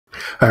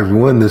Hi,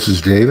 everyone. This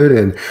is David,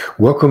 and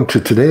welcome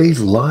to today's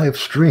live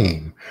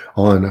stream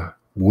on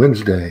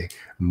Wednesday,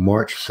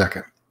 March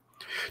 2nd.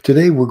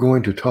 Today, we're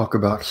going to talk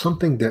about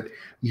something that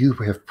you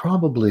have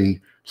probably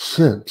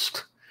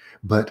sensed,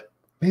 but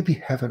maybe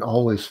haven't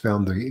always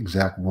found the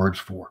exact words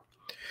for,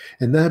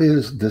 and that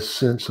is this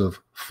sense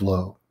of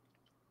flow.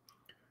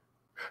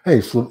 Hey,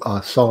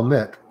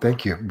 Salmet,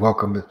 thank you.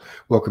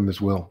 Welcome as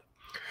well.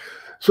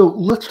 So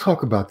let's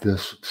talk about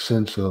this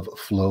sense of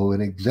flow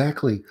and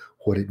exactly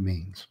what it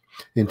means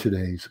in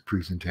today's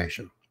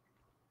presentation.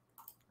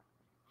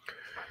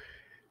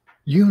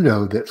 You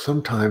know that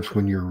sometimes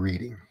when you're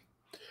reading,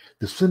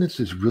 the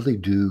sentences really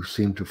do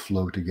seem to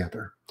flow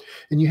together.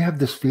 And you have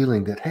this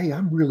feeling that, hey,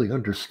 I'm really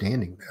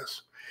understanding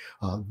this.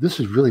 This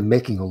is really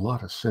making a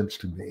lot of sense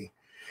to me.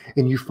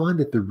 And you find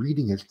that the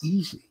reading is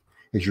easy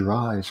as your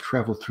eyes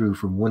travel through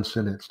from one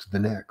sentence to the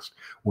next,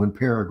 one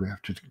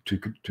paragraph to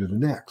the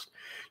next.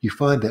 You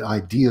find that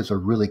ideas are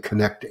really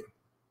connecting.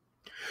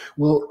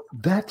 Well,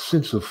 that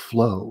sense of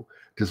flow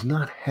does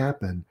not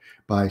happen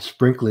by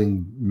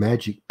sprinkling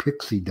magic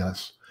pixie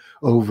dust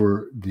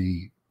over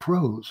the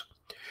prose.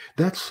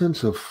 That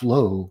sense of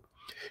flow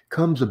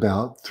comes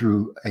about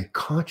through a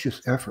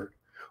conscious effort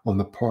on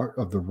the part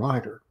of the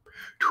writer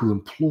to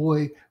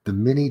employ the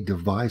many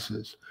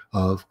devices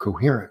of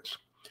coherence.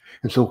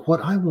 And so,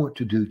 what I want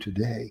to do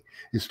today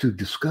is to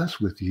discuss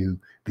with you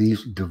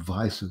these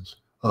devices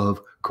of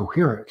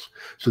coherence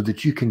so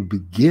that you can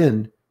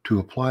begin to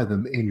apply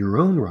them in your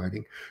own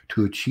writing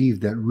to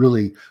achieve that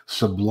really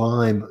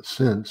sublime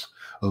sense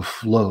of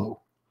flow,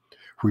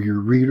 where your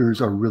readers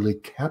are really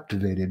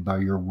captivated by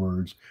your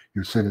words,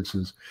 your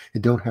sentences,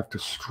 and don't have to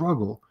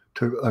struggle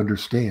to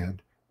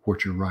understand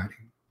what you're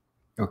writing.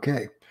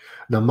 Okay,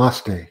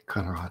 namaste,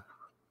 Karan.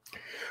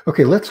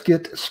 Okay, let's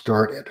get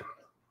started.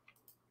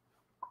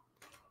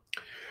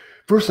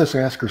 First, let's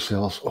ask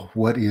ourselves,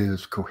 what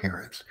is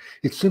coherence?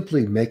 It's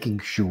simply making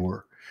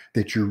sure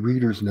that your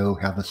readers know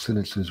how the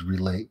sentences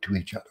relate to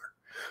each other.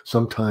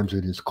 Sometimes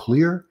it is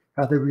clear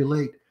how they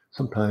relate,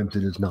 sometimes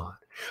it is not.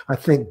 I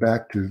think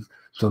back to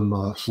some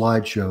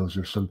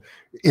slideshows or some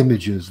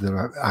images that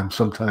I'm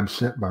sometimes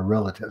sent by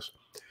relatives.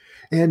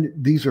 And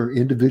these are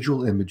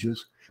individual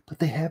images, but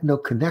they have no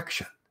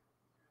connection.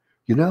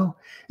 You know,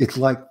 it's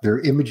like they're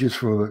images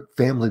from a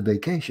family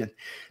vacation.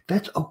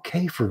 That's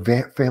okay for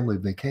family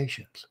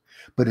vacations,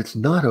 but it's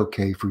not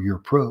okay for your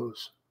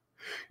prose.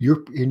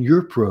 In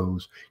your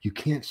prose, you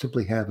can't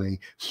simply have a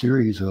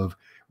series of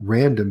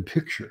random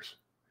pictures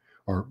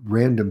or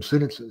random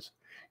sentences.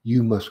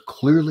 You must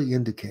clearly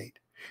indicate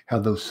how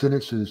those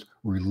sentences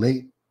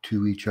relate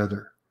to each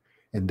other,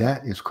 and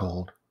that is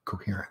called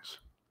coherence.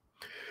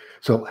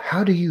 So,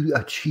 how do you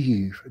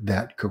achieve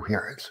that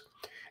coherence?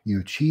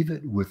 You achieve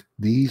it with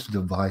these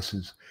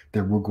devices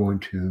that we're going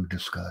to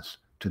discuss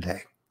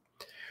today.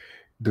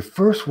 The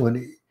first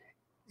one,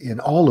 in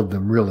all of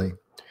them really,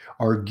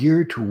 are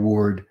geared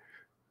toward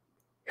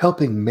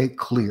helping make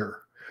clear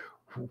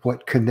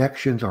what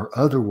connections are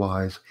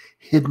otherwise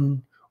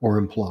hidden or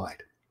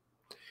implied.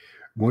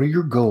 One of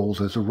your goals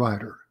as a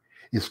writer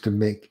is to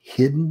make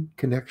hidden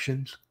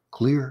connections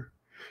clear,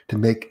 to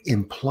make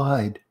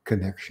implied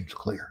connections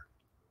clear.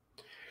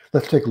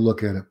 Let's take a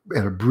look at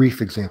a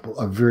brief example,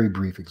 a very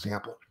brief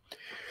example.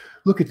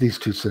 Look at these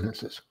two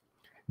sentences.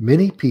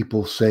 Many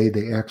people say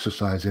they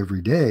exercise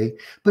every day,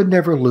 but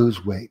never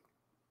lose weight.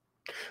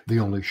 The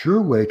only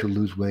sure way to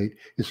lose weight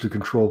is to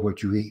control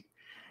what you eat.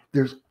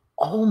 There's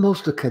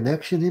almost a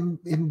connection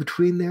in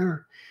between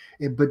there,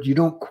 but you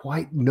don't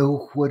quite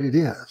know what it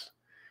is.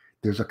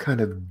 There's a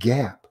kind of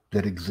gap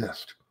that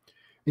exists.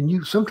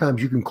 And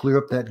sometimes you can clear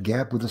up that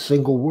gap with a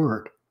single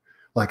word,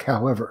 like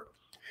however.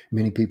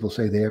 Many people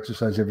say they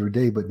exercise every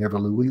day but never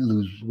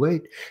lose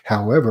weight.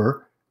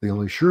 However, the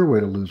only sure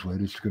way to lose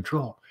weight is to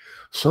control.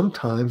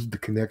 Sometimes the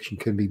connection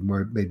can be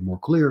made more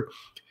clear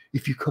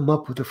if you come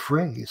up with a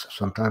phrase,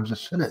 sometimes a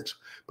sentence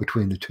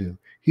between the two.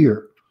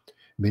 Here,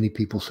 many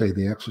people say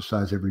they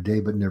exercise every day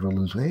but never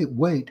lose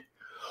weight.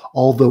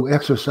 Although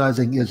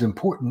exercising is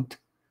important,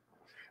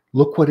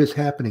 look what is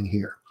happening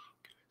here.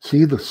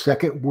 See the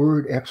second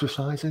word,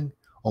 exercising?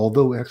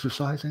 Although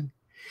exercising?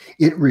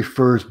 It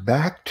refers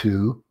back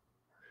to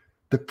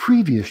the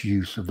previous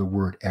use of the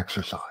word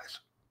exercise.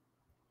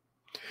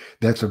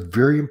 That's a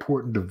very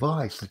important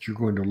device that you're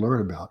going to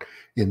learn about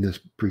in this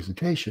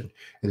presentation.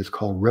 And it's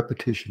called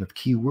repetition of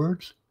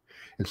keywords.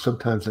 And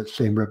sometimes that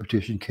same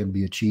repetition can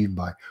be achieved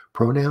by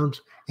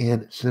pronouns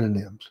and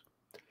synonyms.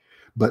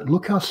 But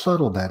look how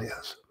subtle that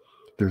is.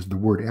 There's the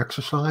word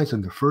exercise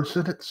in the first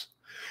sentence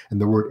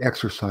and the word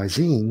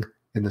exercising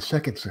in the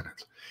second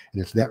sentence.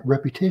 And it's that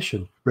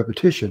repetition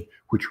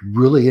which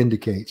really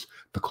indicates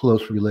the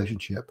close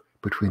relationship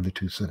between the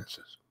two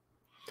sentences.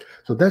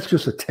 So that's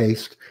just a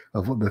taste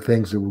of the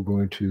things that we're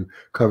going to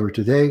cover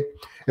today.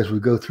 As we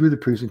go through the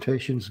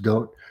presentations,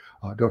 don't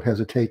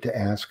hesitate to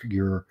ask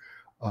your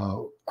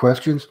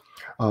questions.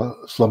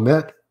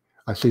 Slamet,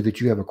 I see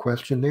that you have a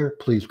question there.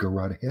 Please go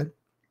right ahead.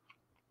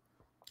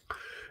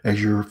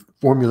 As you're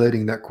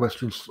formulating that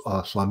question,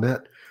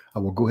 Slamet, I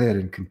will go ahead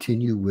and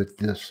continue with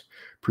this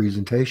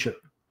presentation.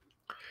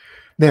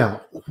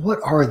 Now, what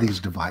are these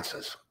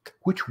devices?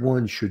 Which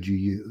one should you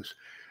use?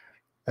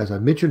 As I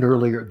mentioned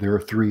earlier, there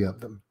are three of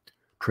them: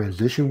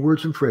 transition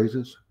words and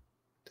phrases,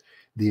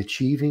 the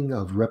achieving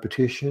of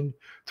repetition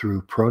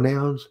through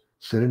pronouns,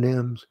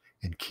 synonyms,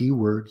 and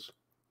keywords,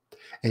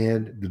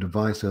 and the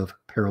device of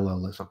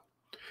parallelism.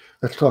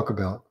 Let's talk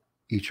about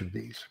each of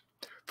these.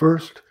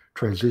 First,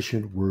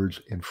 transition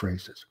words and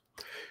phrases.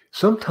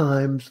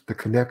 Sometimes the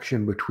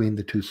connection between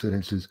the two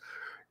sentences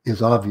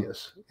is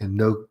obvious and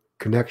no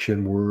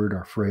connection word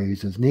or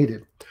phrase is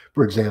needed.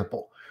 For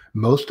example,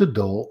 most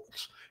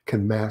adults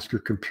can master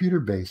computer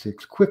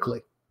basics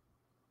quickly.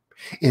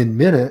 In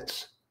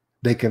minutes,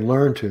 they can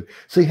learn to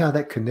see how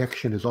that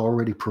connection is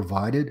already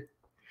provided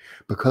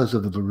because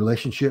of the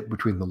relationship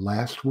between the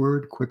last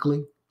word,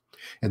 quickly,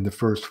 and the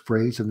first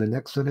phrase in the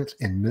next sentence,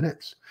 in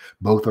minutes.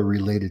 Both are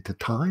related to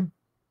time.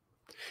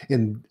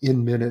 In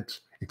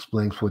minutes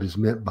explains what is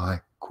meant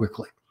by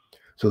quickly.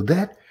 So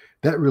that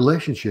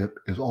relationship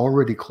is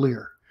already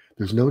clear.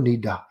 There's no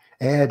need to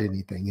add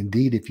anything.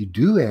 Indeed, if you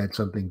do add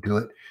something to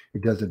it,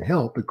 it doesn't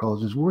help. It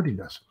causes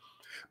wordiness.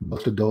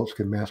 Most adults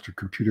can master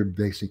computer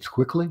basics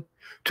quickly.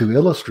 To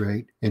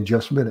illustrate in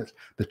just minutes.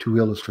 The to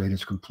illustrate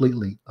is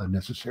completely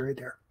unnecessary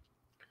there.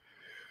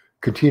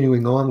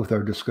 Continuing on with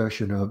our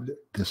discussion of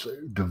this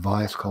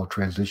device called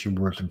transition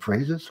words and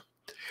phrases,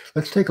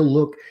 let's take a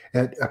look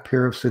at a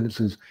pair of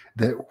sentences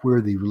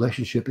where the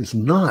relationship is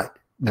not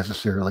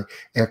necessarily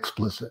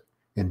explicit.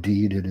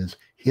 Indeed, it is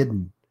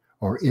hidden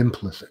or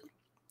implicit.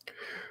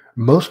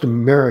 Many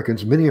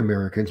Americans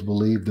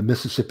believe the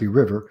Mississippi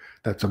River,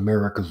 that's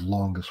America's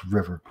longest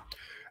river,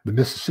 the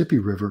Mississippi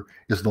River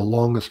is the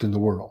longest in the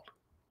world.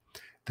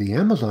 The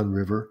Amazon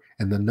River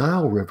and the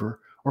Nile River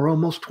are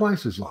almost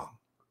twice as long.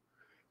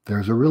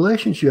 There's a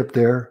relationship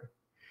there.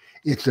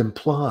 It's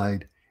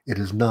implied. It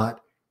is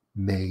not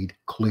made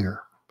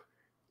clear.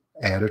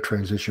 Add a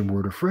transition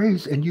word or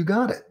phrase, and you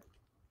got it.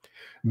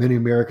 Many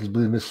Americans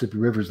believe the Mississippi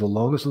River is the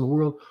longest in the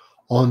world.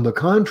 On the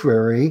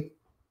contrary,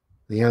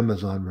 the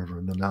Amazon River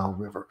and the Nile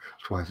River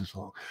is twice as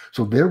long.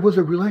 So there was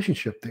a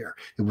relationship there.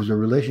 It was a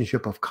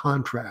relationship of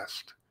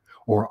contrast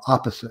or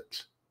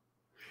opposites.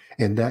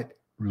 And that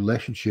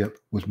relationship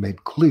was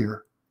made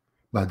clear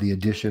by the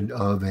addition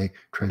of a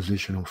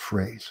transitional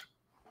phrase.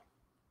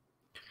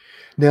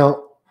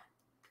 Now,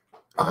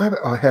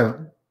 I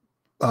have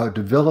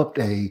developed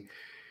a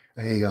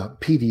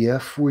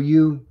PDF for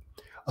you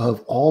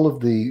of all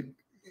of the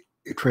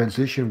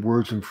transition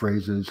words and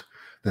phrases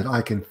that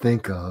I can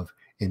think of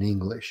in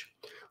English.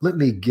 Let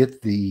me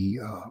get the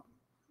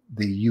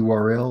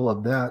URL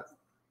of that.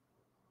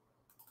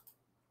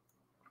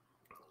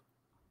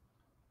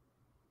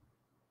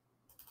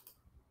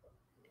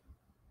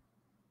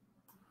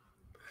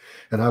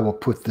 And I will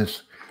put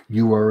this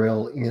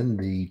URL in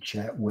the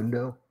chat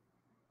window.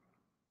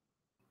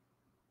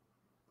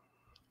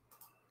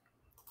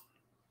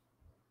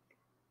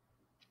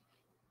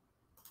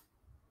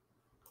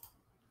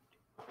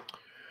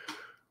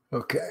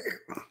 Okay,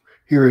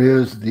 here it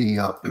is, the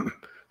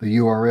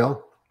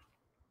URL.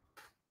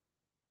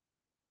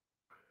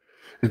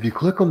 If you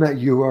click on that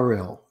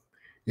URL,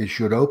 it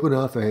should open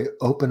up a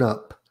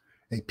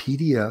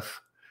PDF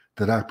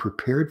that I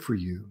prepared for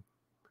you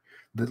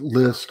that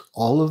lists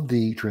all of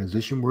the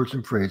transition words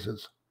and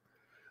phrases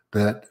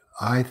that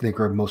I think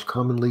are most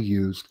commonly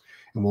used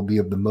and will be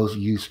of the most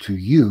use to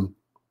you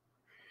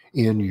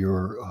in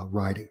your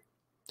writing.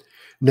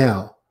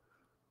 Now,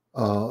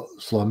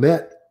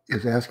 Slamet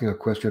is asking a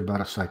question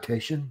about a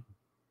citation.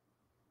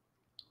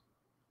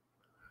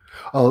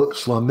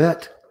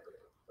 Slamet,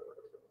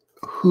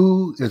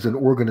 who is an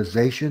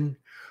organization,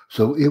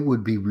 so it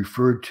would be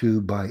referred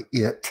to by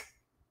it.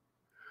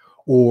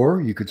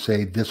 Or you could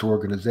say this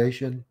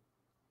organization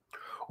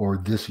or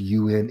this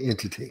UN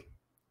entity.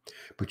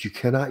 But you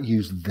cannot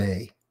use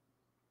they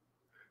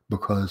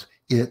because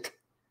it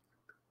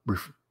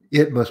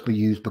must be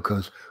used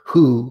because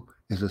who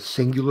is a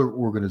singular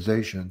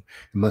organization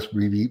and must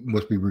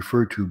be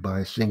referred to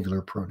by a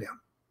singular pronoun.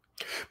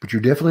 But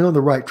you're definitely on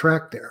the right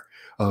track there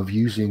of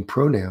using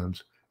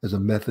pronouns as a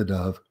method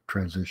of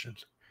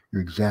transitions.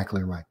 You're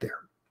exactly right there.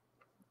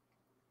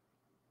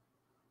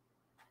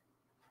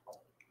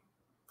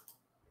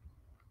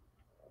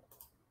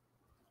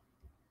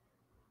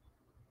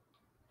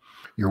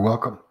 You're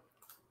welcome.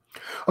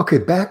 Okay,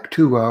 back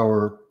to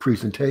our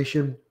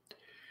presentation.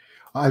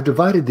 I've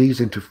divided these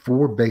into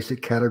 4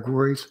 basic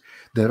categories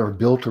that are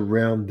built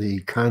around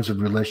the kinds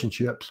of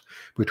relationships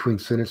between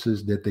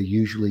sentences that they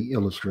usually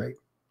illustrate.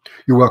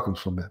 You're welcome,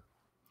 Sumet.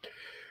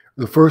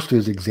 The first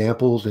is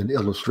examples and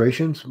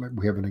illustrations.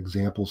 We have an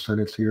example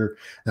sentence here.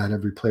 Not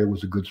every player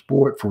was a good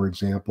sport, for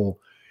example.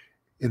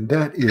 And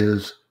that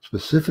is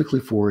specifically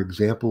for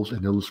examples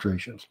and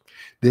illustrations.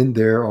 Then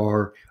there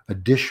are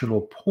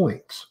additional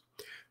points.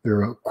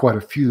 There are quite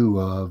a few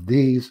of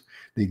these.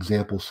 The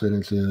example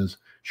sentence is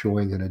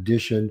showing an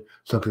addition,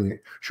 something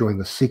showing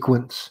a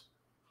sequence.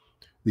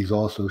 These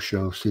also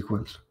show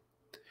sequence.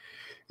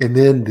 And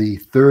then the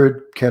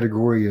third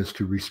category is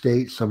to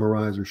restate,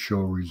 summarize, or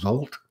show a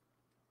result.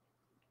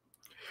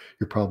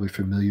 You're probably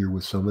familiar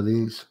with some of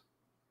these.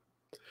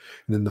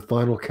 And then the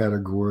final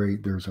category,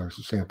 there's our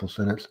sample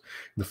sentence.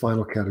 The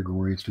final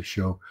category is to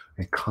show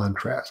a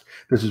contrast.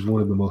 This is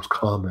one of the most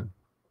common.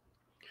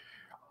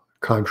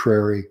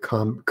 Contrary,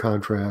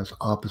 contrast,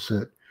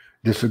 opposite,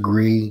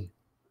 disagree.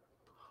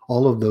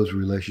 All of those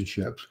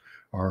relationships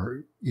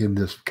are in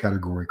this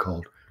category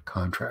called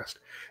contrast.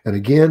 And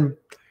again,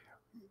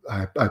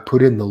 I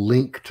put in the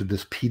link to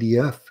this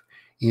PDF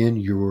in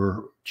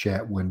your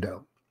chat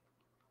window.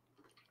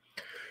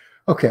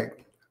 Okay,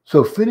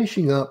 so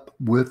finishing up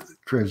with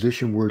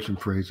transition words and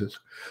phrases,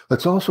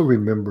 let's also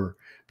remember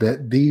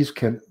that these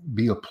can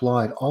be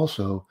applied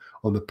also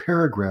on the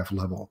paragraph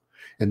level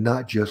and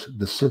not just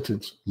the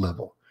sentence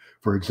level.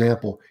 For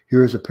example,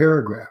 here is a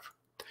paragraph.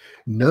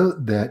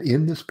 Note that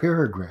in this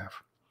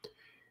paragraph,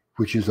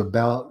 which is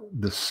about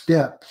the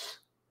steps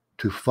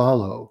to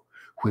follow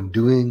when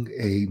doing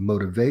a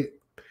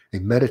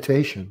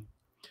meditation,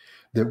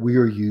 that we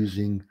are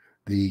using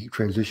the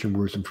transition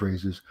words and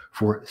phrases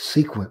for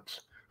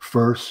sequence: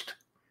 first,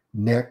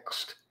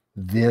 next,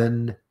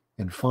 then,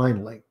 and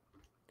finally.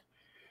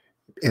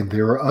 And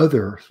there are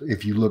others.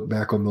 If you look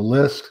back on the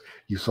list,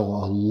 you saw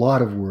a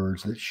lot of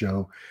words that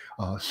show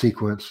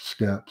sequence,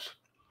 steps.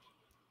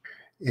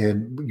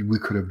 And we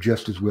could have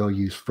just as well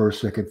used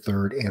first, second,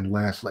 third, and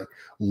lastly.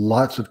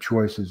 Lots of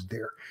choices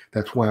there.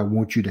 That's why I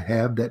want you to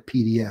have that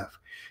PDF.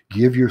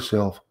 Give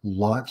yourself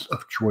lots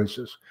of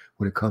choices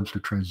when it comes to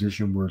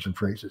transition words and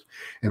phrases.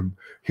 And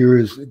here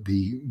is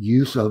the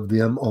use of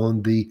them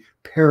on the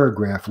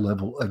paragraph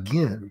level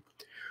again.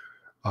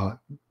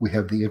 We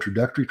have the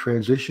introductory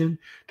transition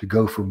to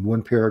go from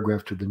one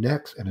paragraph to the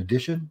next, an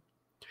addition.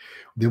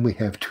 Then we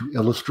have to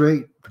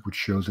illustrate, which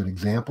shows an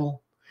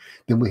example.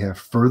 Then we have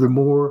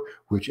furthermore,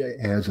 which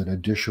adds an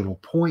additional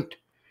point.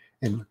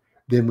 And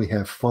then we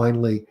have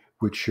finally,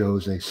 which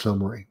shows a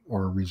summary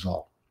or a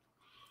result.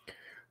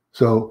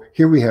 So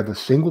here we have a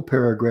single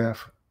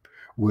paragraph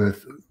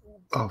with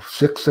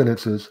 6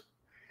 sentences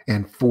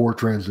and 4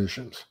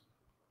 transitions.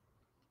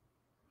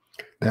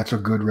 That's a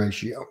good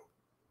ratio.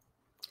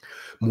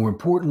 More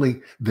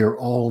importantly, they're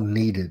all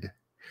needed.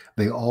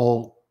 They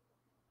all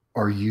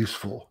are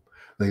useful.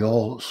 They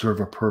all serve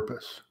a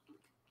purpose.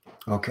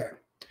 Okay.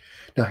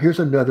 Now here's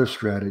another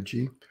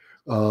strategy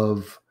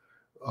of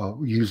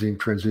using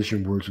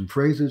transition words and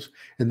phrases,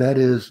 and that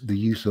is the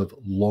use of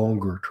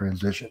longer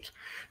transitions.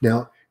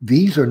 Now,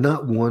 these are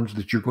not ones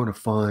that you're going to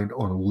find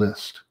on a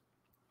list.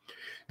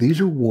 These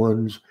are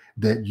ones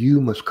that you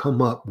must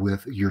come up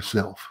with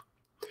yourself.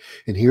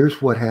 And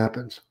here's what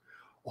happens.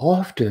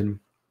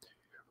 Often,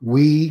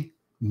 we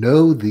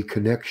know the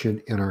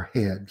connection in our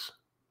heads,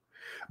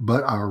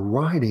 but our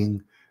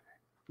writing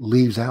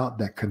leaves out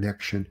that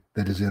connection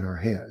that is in our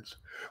heads.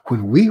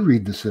 When we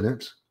read the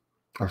sentence,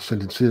 or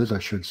sentences, I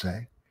should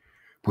say,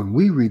 when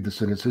we read the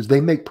sentences, they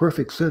make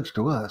perfect sense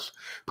to us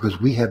because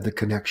we have the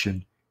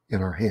connection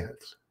in our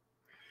heads.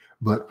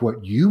 But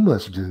what you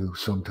must do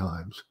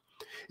sometimes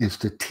is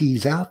to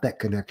tease out that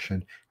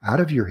connection out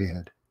of your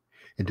head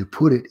and to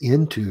put it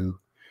into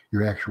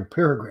your actual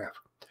paragraph.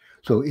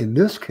 So in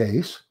this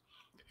case,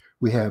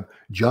 we have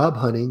job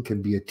hunting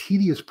can be a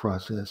tedious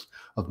process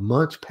of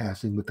months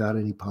passing without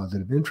any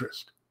positive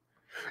interest.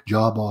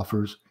 Job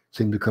offers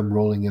seem to come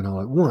rolling in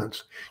all at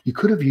once. You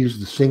could have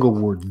used the single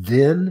word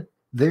then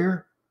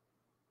there.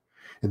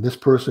 And this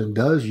person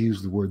does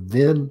use the word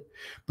then,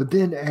 but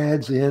then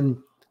adds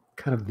in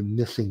kind of the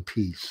missing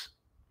piece,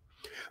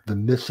 the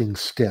missing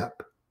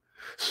step.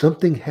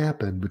 Something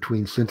happened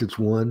between sentence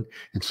 1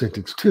 and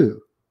sentence 2.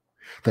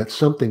 That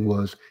something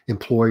was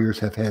employers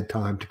have had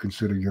time to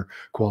consider your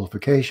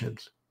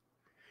qualifications.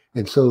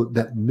 And so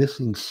that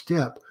missing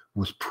step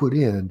was put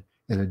in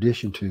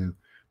addition to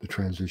the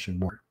transition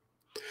word.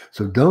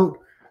 So don't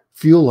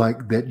feel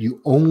like that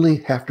you only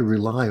have to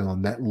rely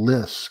on that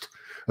list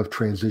of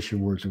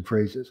transition words and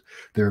phrases.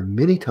 There are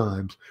many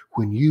times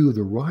when you,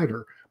 the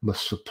writer,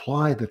 must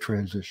supply the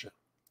transition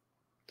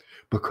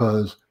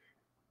because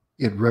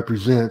it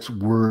represents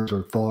words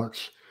or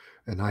thoughts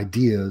and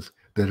ideas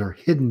that are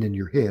hidden in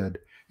your head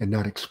and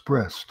not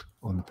expressed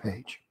on the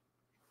page.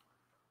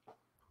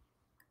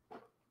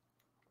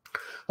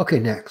 Okay,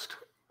 next.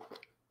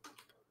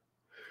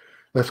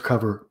 Let's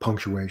cover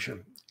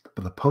punctuation.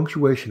 But the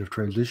punctuation of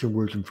transition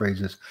words and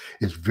phrases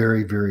is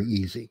very, very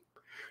easy.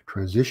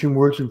 Transition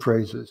words and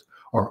phrases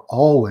are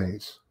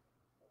always,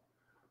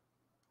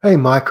 hey,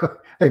 Mike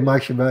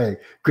Chevalier,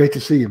 great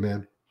to see you,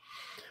 man.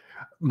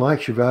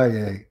 Mike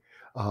Chevalier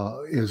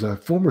is a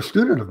former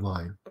student of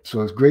mine,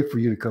 so it's great for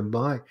you to come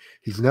by.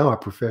 He's now a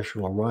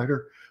professional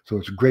writer, so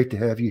it's great to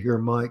have you here,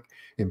 Mike,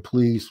 and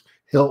please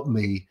help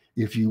me,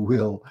 if you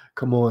will,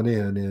 come on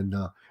in and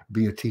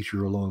be a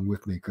teacher along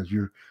with me because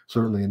you're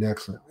certainly an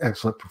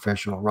excellent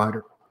professional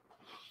writer.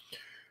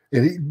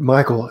 And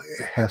Michael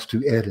has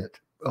to edit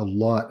a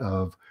lot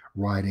of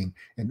writing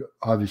and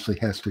obviously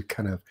has to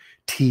kind of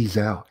tease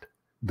out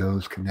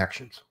those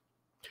connections.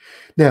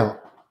 Now,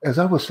 as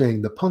I was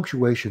saying, the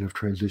punctuation of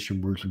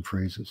transition words and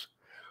phrases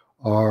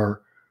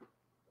are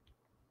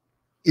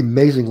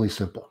amazingly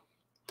simple.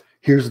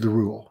 Here's the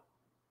rule.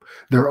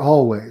 They're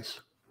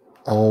always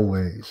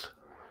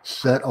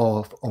set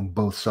off on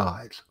both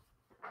sides.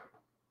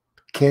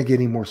 Can't get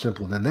any more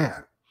simple than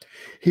that.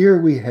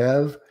 Here we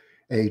have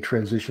a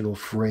transitional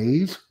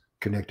phrase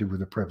connected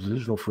with a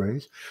prepositional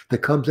phrase that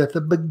comes at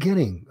the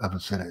beginning of a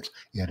sentence.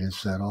 It is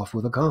set off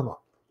with a comma.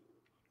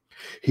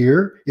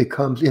 Here it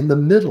comes in the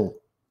middle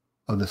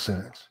of the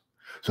sentence.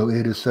 So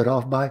it is set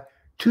off by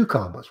two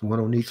commas, one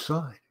on each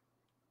side.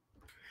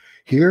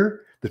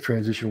 Here, the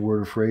transition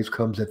word or phrase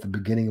comes at the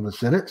beginning of a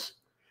sentence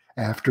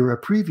after a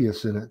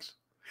previous sentence.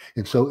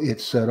 And so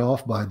it's set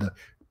off by the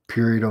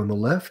period on the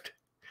left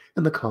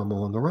and the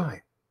comma on the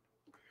right.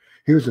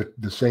 Here's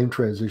the same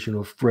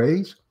transitional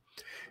phrase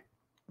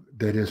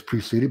that is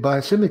preceded by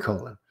a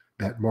semicolon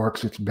that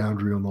marks its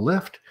boundary on the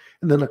left,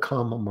 and then a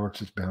comma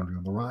marks its boundary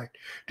on the right.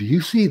 Do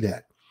you see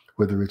that?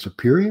 Whether it's a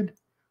period,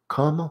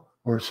 comma,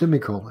 or a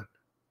semicolon,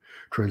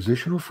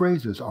 transitional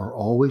phrases are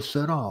always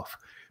set off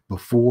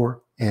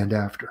before and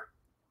after.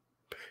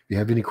 If you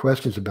have any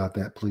questions about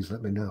that, please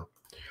let me know.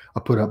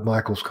 I'll put up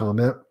Michael's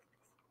comment.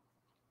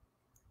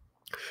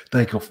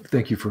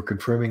 Thank you for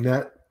confirming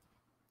that.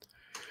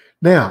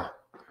 Now,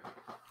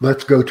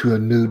 let's go to a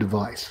new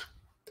device.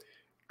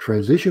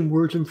 Transition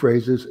words and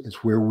phrases is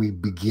where we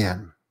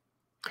begin.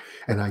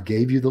 And I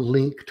gave you the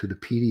link to the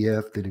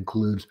PDF that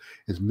includes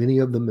as many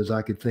of them as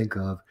I could think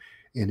of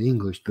in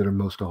English that are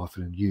most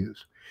often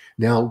used.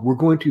 Now, we're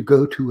going to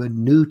go to a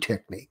new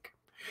technique,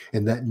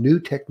 and that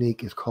new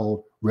technique is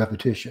called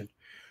repetition.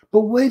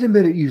 But wait a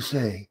minute, you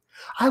say.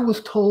 I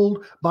was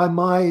told by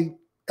my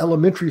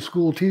elementary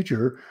school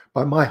teacher,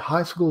 by my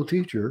high school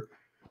teacher,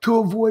 to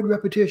avoid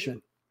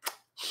repetition.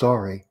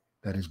 Sorry,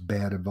 that is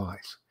bad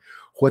advice.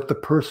 What the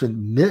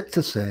person meant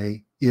to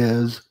say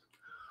is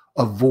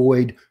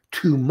avoid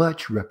too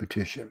much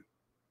repetition.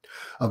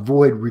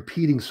 Avoid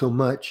repeating so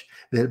much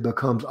that it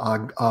becomes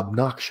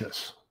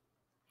obnoxious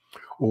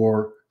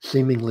or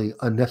seemingly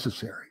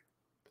unnecessary.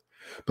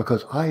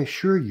 Because I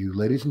assure you,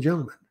 ladies and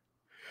gentlemen,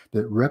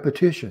 that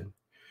repetition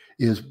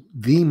is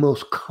the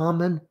most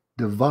common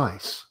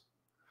device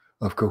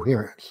of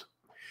coherence,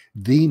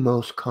 the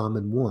most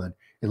common one.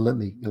 And let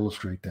me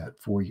illustrate that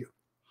for you.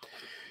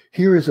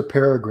 Here is a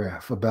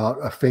paragraph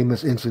about a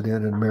famous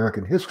incident in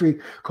American history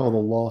called the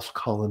Lost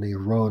Colony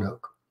of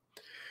Roanoke.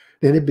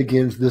 And it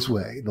begins this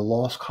way. The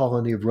Lost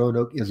Colony of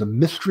Roanoke is a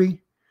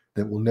mystery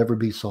that will never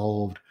be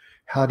solved.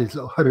 How did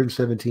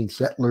 117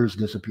 settlers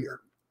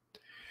disappear?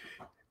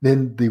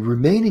 Then the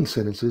remaining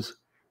sentences,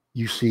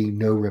 you see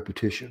no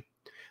repetition.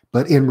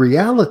 But in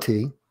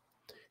reality,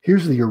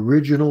 here's the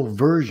original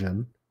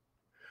version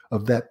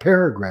of that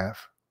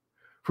paragraph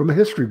from a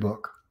history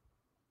book.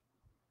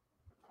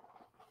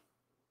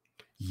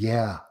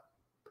 Yeah.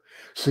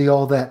 See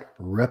all that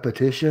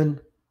repetition?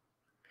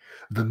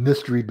 The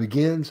mystery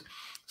begins.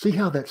 See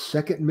how that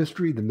second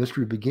mystery, the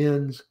mystery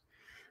begins,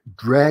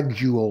 drags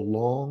you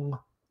along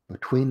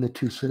between the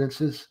two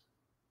sentences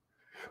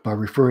by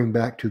referring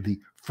back to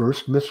the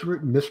first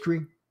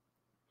mystery?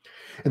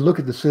 And look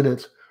at the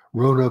sentence,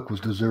 Roanoke was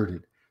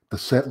deserted. The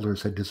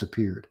settlers had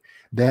disappeared.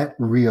 That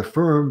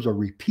reaffirms or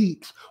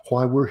repeats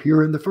why we're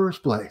here in the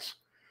first place.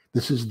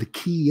 This is the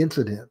key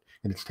incident,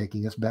 and it's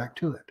taking us back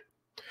to it.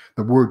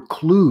 The word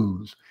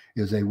clues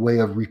is a way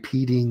of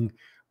repeating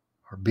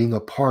or being a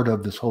part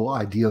of this whole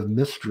idea of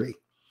mystery.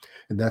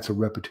 And that's a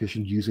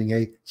repetition using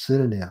a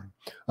synonym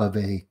of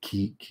a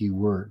key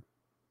word.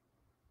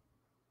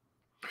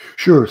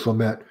 Sure,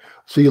 Slomet.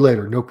 See you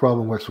later. No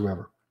problem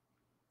whatsoever.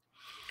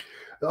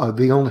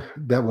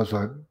 That was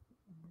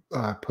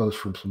a post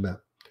from Slomet.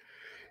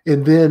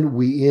 And then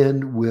we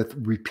end with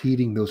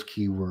repeating those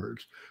key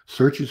words.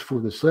 Searches for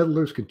the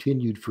settlers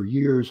continued for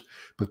years,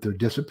 but their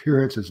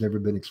disappearance has never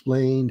been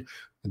explained,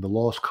 and the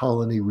lost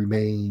colony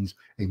remains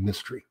a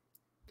mystery.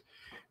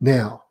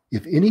 Now,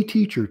 if any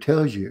teacher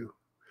tells you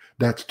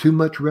that's too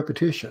much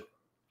repetition,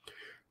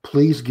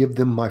 please give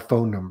them my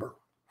phone number,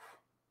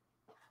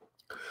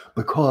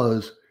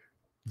 because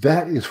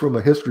that is from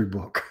a history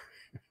book,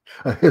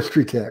 a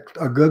history text,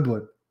 a good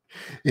one,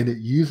 and it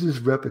uses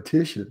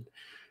repetition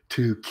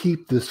to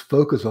keep this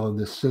focus on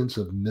this sense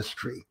of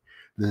mystery,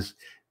 this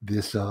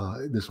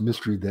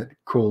mystery that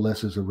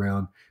coalesces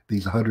around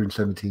these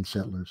 117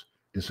 settlers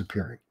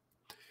disappearing.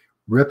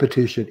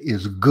 Repetition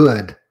is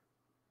good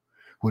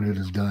when it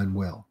is done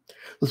well.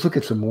 Let's look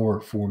at some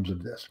more forms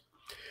of this.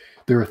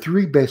 There are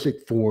three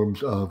basic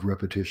forms of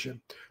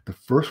repetition. The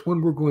first one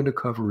we're going to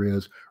cover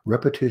is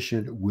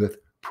repetition with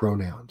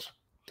pronouns.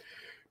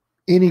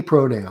 Any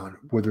pronoun,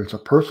 whether it's a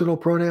personal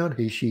pronoun,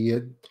 he, she,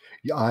 it,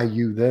 I,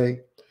 you,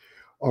 they,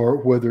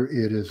 or whether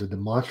it is a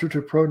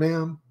demonstrative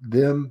pronoun,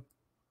 them.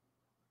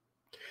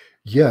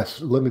 Yes,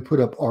 let me put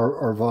up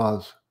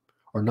Arnav's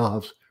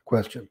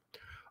question.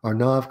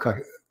 Arnav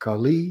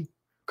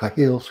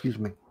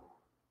Kahil,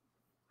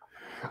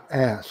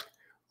 ask,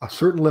 a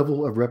certain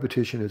level of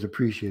repetition is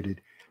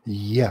appreciated.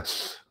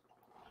 Yes,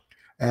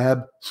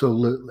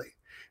 absolutely.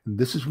 And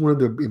this is one of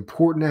the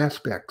important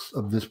aspects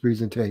of this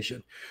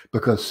presentation,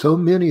 because so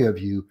many of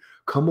you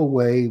come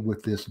away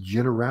with this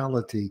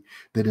generality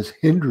that is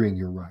hindering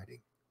your writing.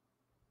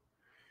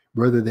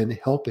 rather than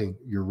helping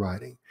your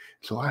writing.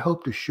 So I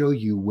hope to show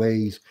you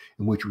ways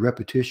in which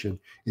repetition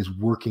is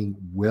working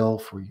well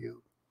for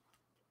you.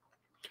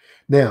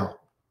 Now,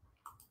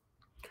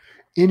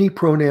 any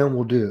pronoun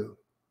will do.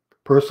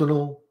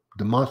 Personal,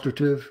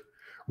 demonstrative,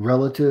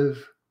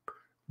 relative,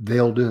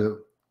 they'll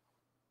do.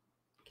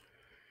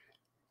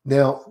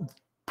 Now,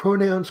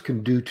 pronouns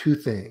can do two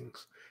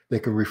things. They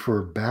can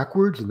refer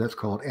backwards, and that's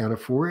called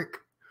anaphoric,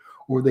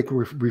 or they can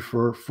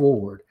refer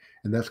forward,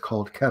 and that's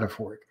called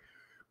cataphoric.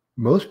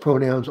 Most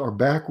pronouns are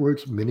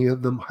backwards. Many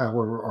of them,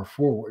 however, are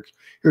forwards.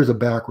 Here's a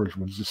backwards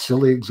one. It's a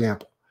silly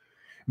example.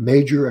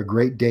 Major, a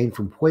Great Dane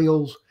from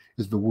Wales,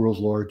 is the world's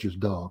largest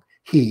dog.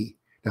 He,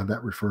 now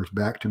that refers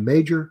back to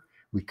Major.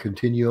 We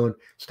continue on.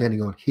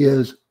 Standing on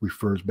his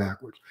refers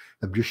backwards.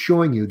 I'm just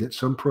showing you that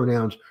some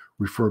pronouns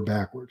refer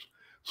backwards.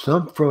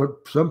 Some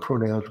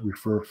pronouns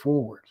refer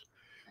forwards.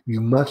 You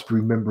must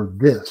remember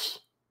this.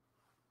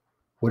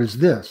 What is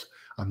this?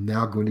 I'm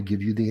now going to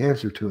give you the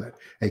answer to it.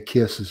 A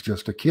kiss is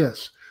just a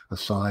kiss. A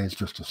sigh is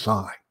just a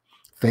sigh.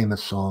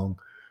 Famous song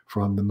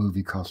from the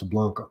movie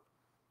Casablanca.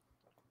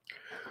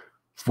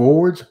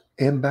 Forwards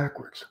and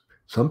backwards.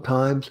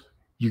 Sometimes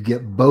you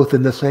get both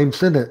in the same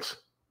sentence.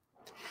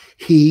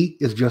 He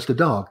is just a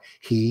dog.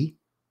 He,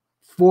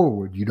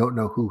 forward. You don't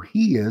know who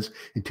he is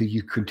until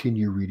you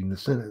continue reading the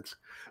sentence.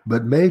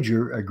 But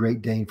Major, a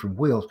Great Dane from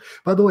Wales.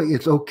 By the way,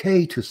 it's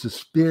okay to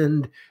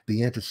suspend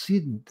the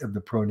antecedent of the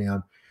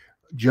pronoun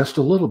just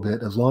a little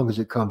bit, as long as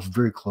it comes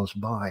very close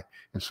by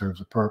and serves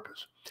a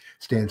purpose.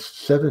 Stands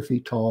 7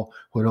 feet tall,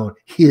 went on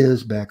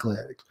his back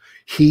legs.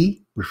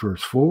 He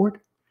refers forward.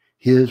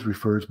 His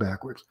refers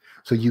backwards.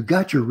 So you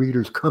got your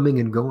readers coming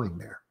and going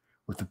there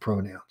with the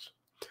pronouns.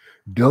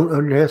 Don't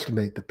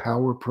underestimate the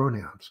power of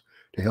pronouns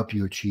to help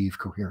you achieve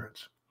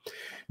coherence.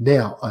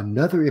 Now,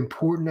 another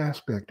important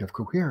aspect of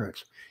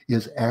coherence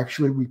is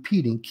actually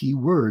repeating key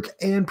words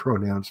and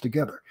pronouns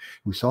together.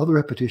 We saw the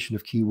repetition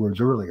of key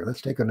words earlier.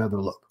 Let's take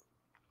another look.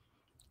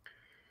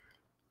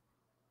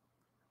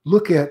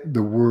 Look at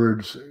the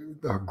words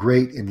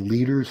great and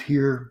leaders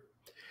here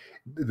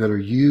that are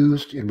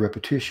used in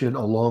repetition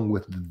along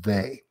with the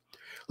they.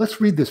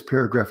 Let's read this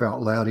paragraph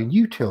out loud and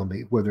you tell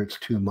me whether it's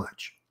too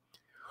much.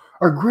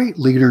 Are great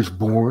leaders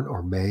born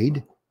or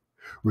made?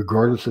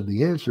 Regardless of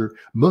the answer,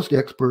 most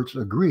experts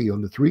agree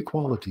on the 3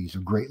 qualities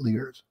of great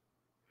leaders.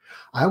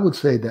 I would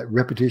say that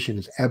repetition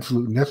is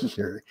absolutely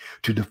necessary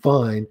to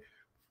define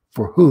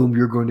for whom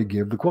you're going to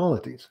give the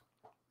qualities.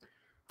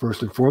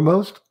 First and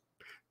foremost,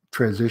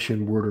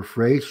 transition word or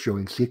phrase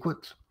showing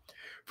sequence.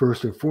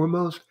 First and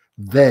foremost,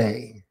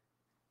 they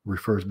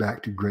refers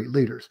back to great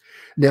leaders.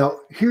 Now,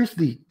 here's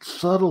the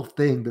subtle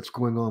thing that's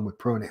going on with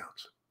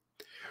pronouns.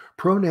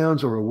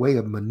 Pronouns are a way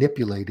of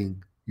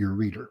manipulating your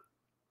reader.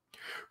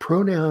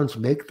 Pronouns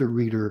make the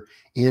reader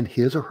in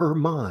his or her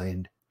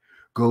mind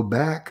go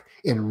back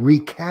and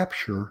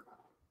recapture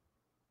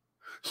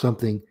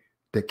something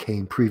that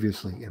came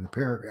previously in the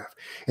paragraph.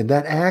 And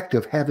that act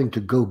of having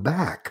to go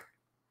back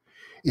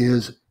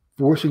is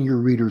forcing your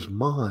reader's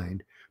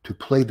mind to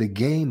play the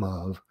game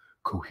of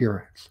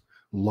coherence,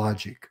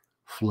 logic,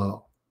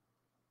 flow.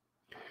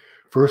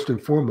 First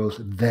and foremost,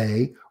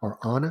 they are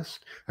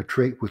honest, a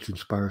trait which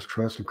inspires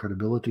trust and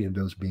credibility in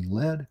those being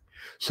led.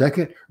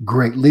 Second,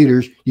 great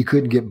leaders. You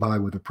couldn't get by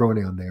with a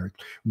pronoun there.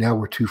 Now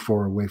we're too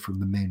far away from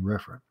the main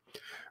referent.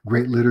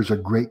 Great leaders are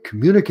great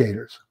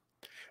communicators.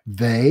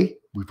 They,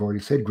 we've already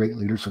said great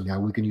leaders, so now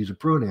we can use a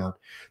pronoun.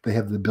 They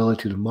have the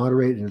ability to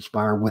moderate and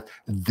inspire with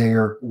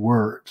their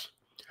words.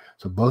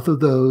 So both of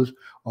those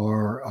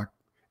are,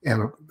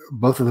 and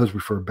both of those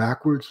refer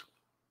backwards.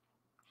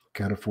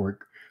 Cataphoric.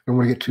 I don't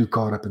want to get too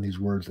caught up in these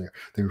words there.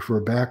 They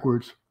refer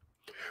backwards,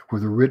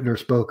 whether written or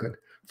spoken.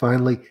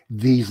 Finally,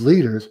 these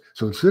leaders,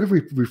 so instead of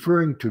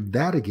referring to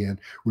that again,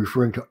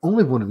 referring to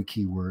only one of the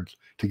key words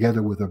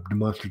together with a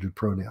demonstrative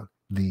pronoun,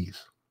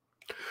 these,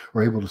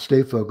 are able to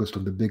stay focused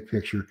on the big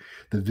picture,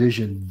 the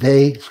vision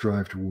they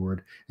strive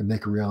toward, and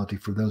make a reality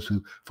for those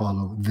who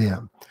follow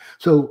them.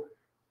 So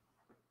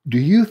do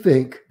you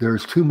think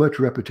there's too much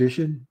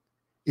repetition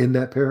in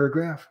that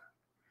paragraph?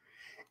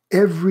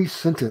 Every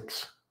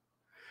sentence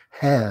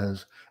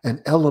has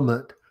an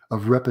element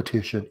of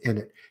repetition in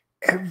it.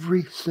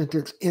 Every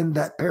sentence in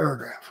that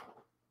paragraph.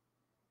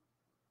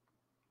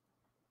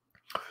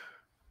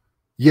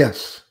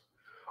 Yes,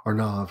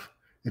 Arnav,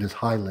 it is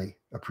highly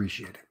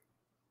appreciated.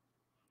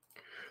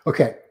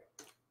 Okay.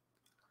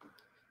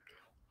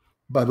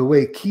 By the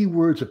way,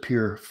 keywords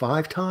appear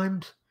 5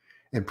 times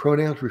and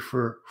pronouns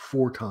refer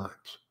 4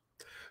 times.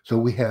 So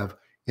we have,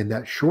 in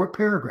that short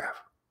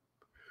paragraph,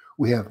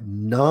 we have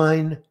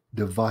 9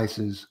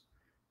 devices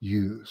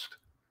used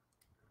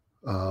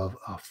of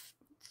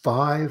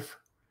 5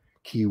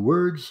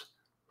 keywords,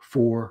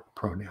 4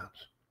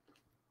 pronouns.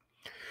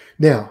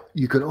 Now,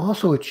 you can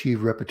also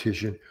achieve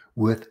repetition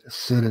with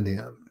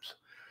synonyms.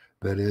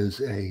 That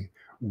is a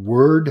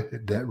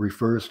word that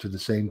refers to the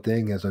same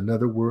thing as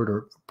another word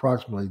or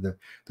approximately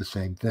the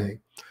same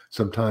thing.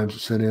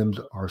 Sometimes synonyms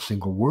are a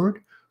single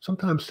word.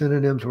 Sometimes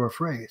synonyms are a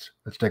phrase.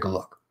 Let's take a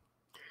look.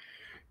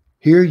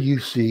 Here you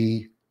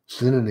see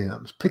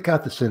Synonyms. Pick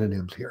out the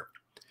synonyms here.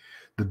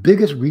 The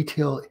biggest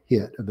retail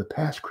hit of the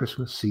past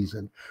Christmas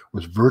season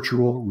was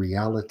virtual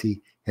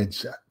reality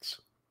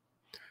headsets.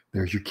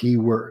 There's your key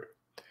word.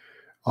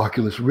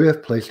 Oculus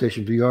Rift,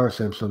 PlayStation VR,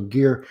 Samsung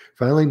Gear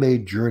finally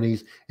made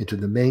journeys into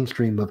the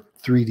mainstream of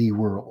 3D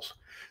worlds.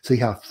 See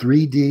how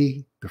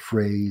 3D, the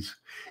phrase,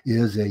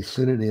 is a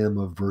synonym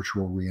of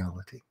virtual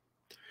reality.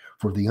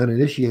 For the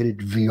uninitiated,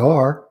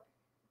 VR,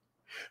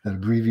 that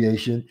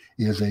abbreviation,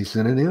 is a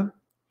synonym.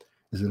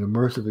 Is an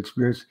immersive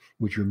experience in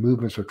which your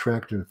movements are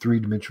tracked in a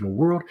three-dimensional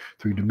world.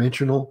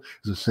 Three-dimensional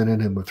is a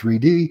synonym of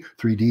 3D.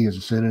 3D is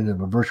a synonym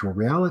of virtual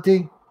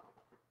reality.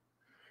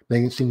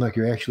 Making it seem like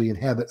you actually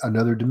inhabit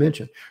another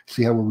dimension.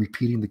 See how we're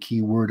repeating the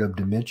key word of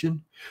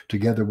dimension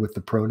together with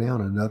the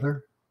pronoun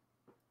another,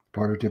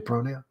 participative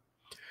pronoun?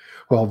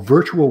 While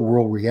virtual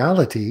world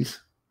realities,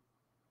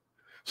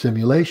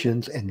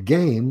 simulations, and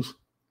games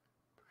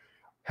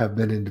have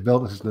been in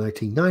development since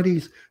the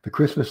 1990s, the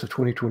Christmas of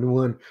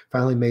 2021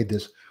 finally made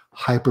this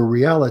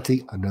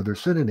hyper-reality, another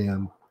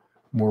synonym,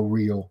 more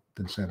real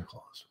than Santa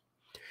Claus.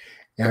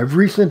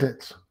 Every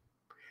sentence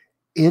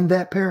in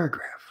that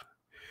paragraph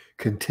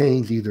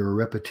contains either a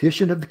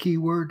repetition of the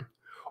keyword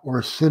or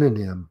a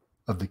synonym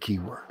of the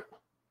keyword.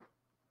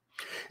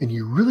 And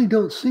you really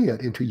don't see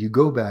it until you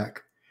go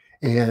back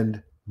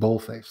and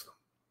boldface them.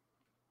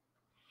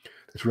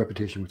 It's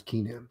repetition with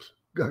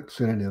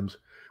synonyms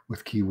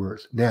with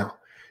keywords. Now,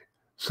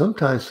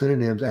 sometimes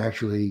synonyms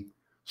actually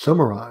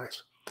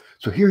summarize.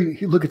 So here,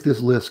 you look at this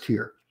list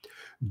here.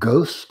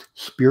 Ghosts,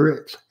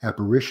 spirits,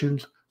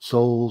 apparitions,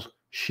 souls,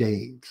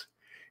 shades.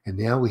 And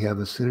now we have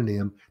a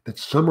synonym that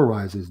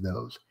summarizes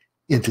those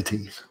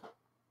entities.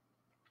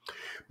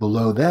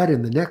 Below that,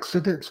 in the next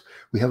sentence,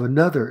 we have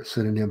another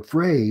synonym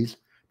phrase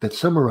that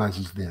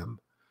summarizes them,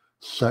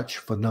 such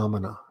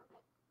phenomena.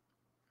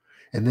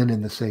 And then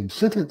in the same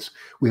sentence,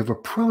 we have a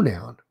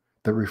pronoun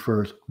that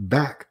refers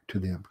back to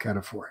them,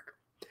 cataphoric,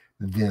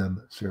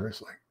 them,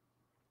 seriously.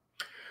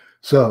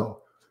 So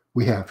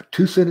we have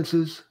two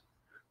sentences,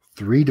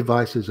 three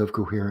devices of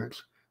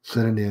coherence,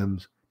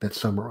 synonyms that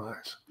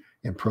summarize,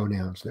 and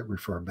pronouns that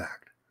refer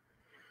back.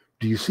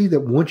 Do you see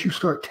that once you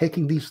start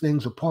taking these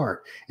things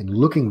apart and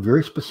looking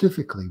very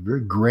specifically,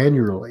 very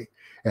granularly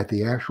at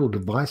the actual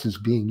devices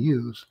being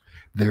used,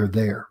 they're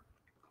there.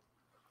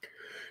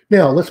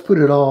 Now, let's put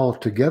it all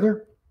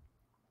together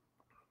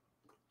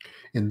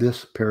in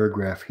this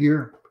paragraph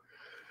here.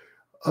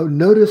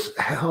 Notice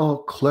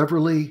how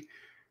cleverly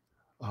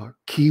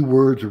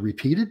keywords are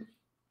repeated,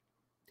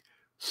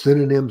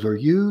 synonyms are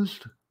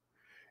used,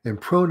 and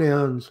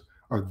pronouns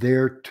are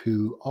there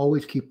to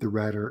always keep the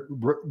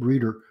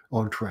reader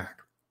on track.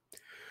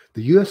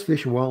 The U.S.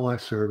 Fish and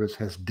Wildlife Service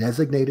has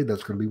designated,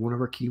 that's going to be one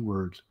of our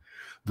keywords,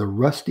 the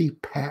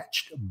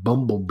rusty-patched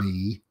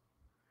bumblebee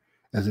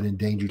as an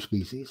endangered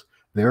species.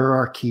 There are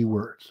our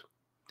keywords.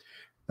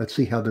 Let's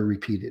see how they're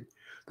repeated.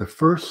 The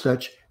first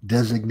such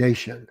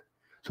designation,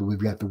 so we've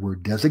got the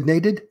word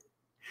designated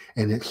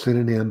and its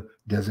synonym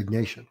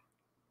designation.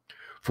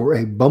 For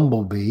a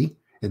bumblebee,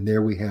 and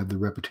there we have the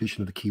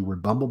repetition of the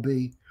keyword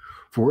bumblebee.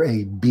 For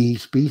a bee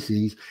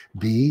species,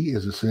 bee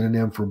is a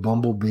synonym for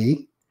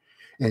bumblebee,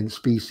 and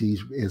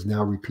species is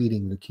now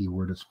repeating the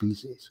keyword of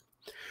species.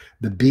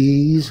 The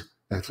bees,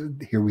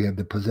 here we have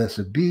the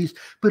possessive bees,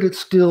 but it's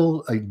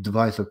still a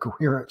device of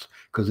coherence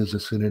because it's a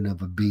synonym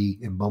of bee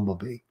and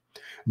bumblebee.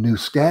 New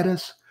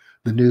status,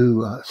 the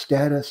new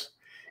status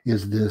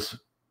is this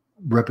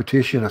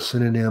repetition, a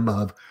synonym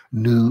of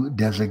new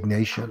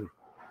designation.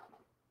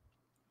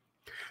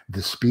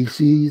 The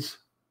species,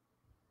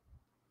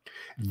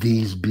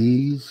 these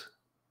bees.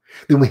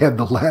 Then we have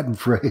the Latin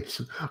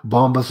phrase,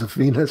 bombus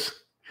affinis,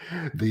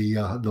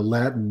 the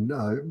Latin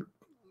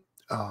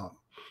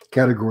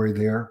category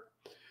there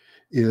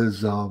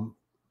is a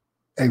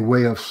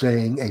way of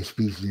saying a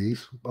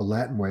species, a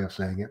Latin way of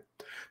saying it.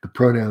 The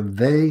pronoun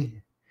they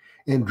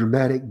in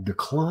dramatic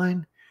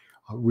decline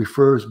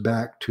refers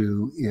back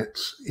to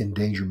its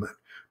endangerment.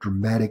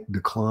 Dramatic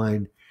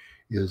decline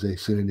is a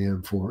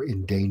synonym for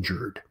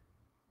endangered.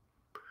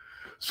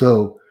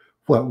 So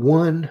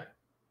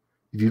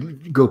if you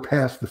go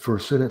past the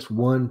first sentence,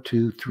 1,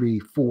 2, 3,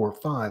 4,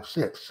 5,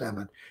 6,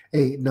 7,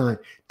 8, 9,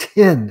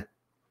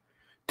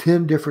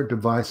 10 different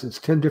devices,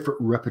 10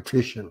 different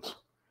repetitions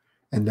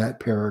in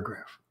that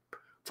paragraph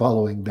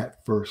following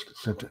that first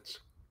sentence.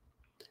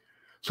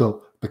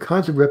 So the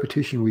kinds of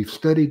repetition we've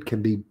studied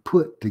can be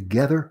put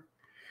together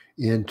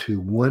into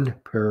one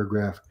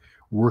paragraph,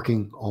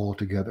 working all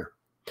together.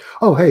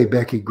 Oh, hey,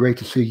 Becky, great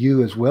to see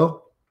you as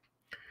well.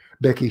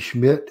 Becky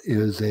Schmidt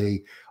is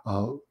a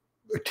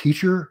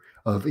teacher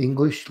of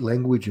English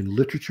language and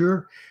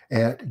literature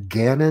at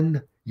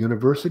Gannon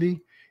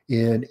University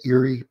in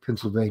Erie,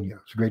 Pennsylvania.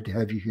 It's great to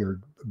have you here,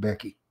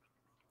 Becky.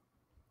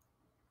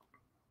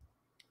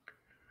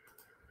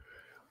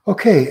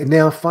 Okay, and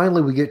now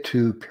finally we get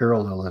to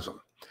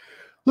parallelism.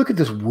 Look at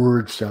this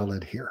word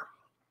salad here.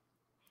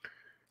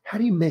 How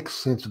do you make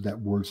sense of that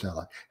word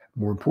salad?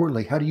 More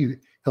importantly, how do you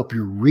help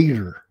your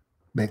reader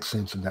make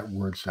sense of that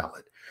word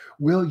salad?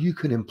 Well, you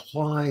can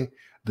imply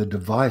the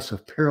device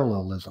of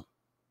parallelism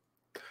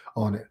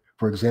on it.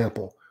 For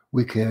example,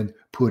 we can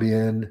put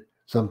in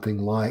something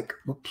like,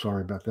 oops,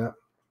 sorry about that,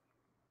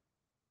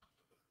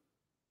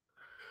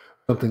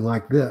 something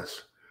like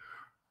this.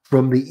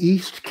 From the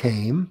east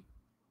came,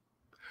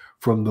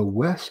 from the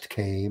west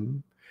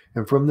came,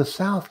 and from the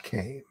south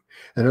came.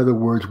 In other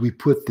words, we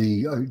put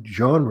the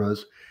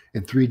genres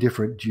in three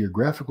different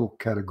geographical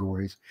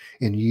categories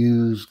and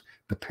used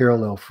the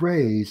parallel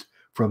phrase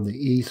from the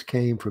east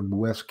came, from the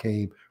west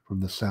came, from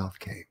the south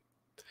came.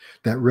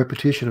 That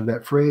repetition of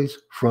that phrase,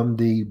 from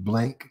the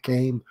blank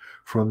came,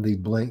 from the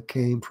blank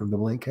came, from the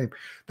blank came,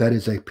 that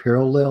is a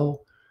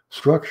parallel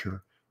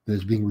structure that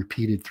is being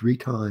repeated three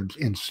times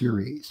in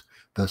series.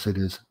 Thus, it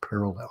is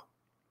parallel.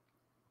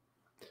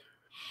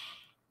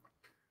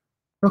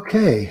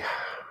 Okay.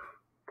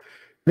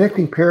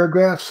 Connecting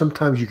paragraphs,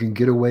 sometimes you can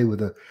get away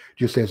with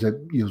just as it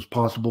is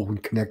possible when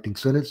connecting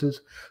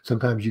sentences.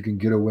 Sometimes you can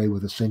get away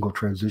with a single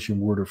transition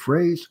word or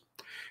phrase.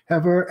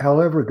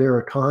 However, there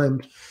are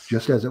times,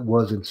 just as it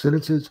was in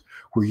sentences,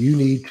 where you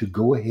need to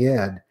go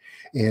ahead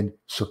and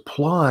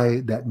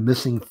supply that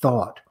missing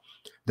thought,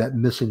 that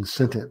missing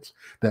sentence,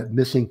 that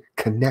missing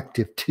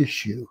connective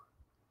tissue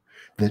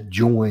that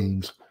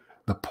joins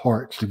the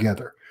parts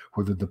together,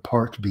 whether the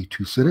parts be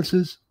two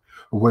sentences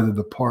or whether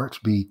the parts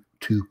be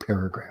two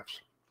paragraphs.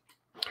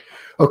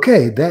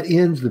 Okay, that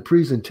ends the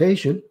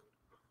presentation.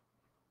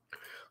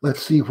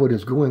 Let's see what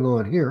is going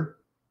on here.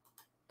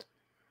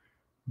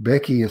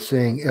 Becky is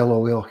saying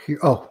LOL here.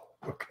 Oh,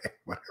 okay,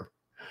 whatever.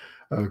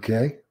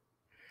 Okay.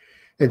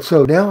 And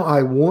so now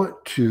I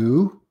want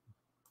to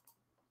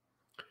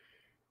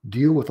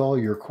deal with all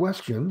your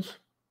questions.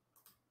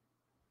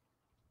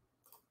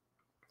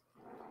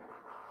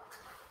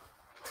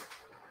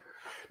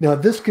 Now,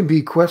 this can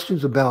be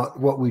questions about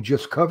what we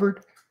just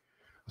covered,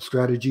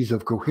 strategies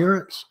of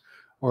coherence,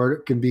 or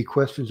it can be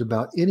questions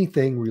about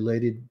anything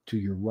related to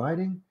your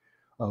writing.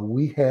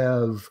 We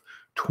have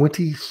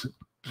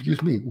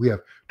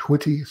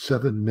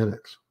 27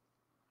 minutes.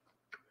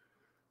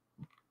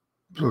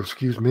 So,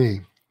 excuse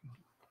me,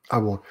 I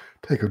will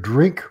take a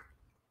drink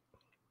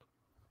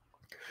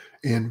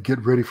and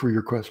get ready for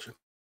your question.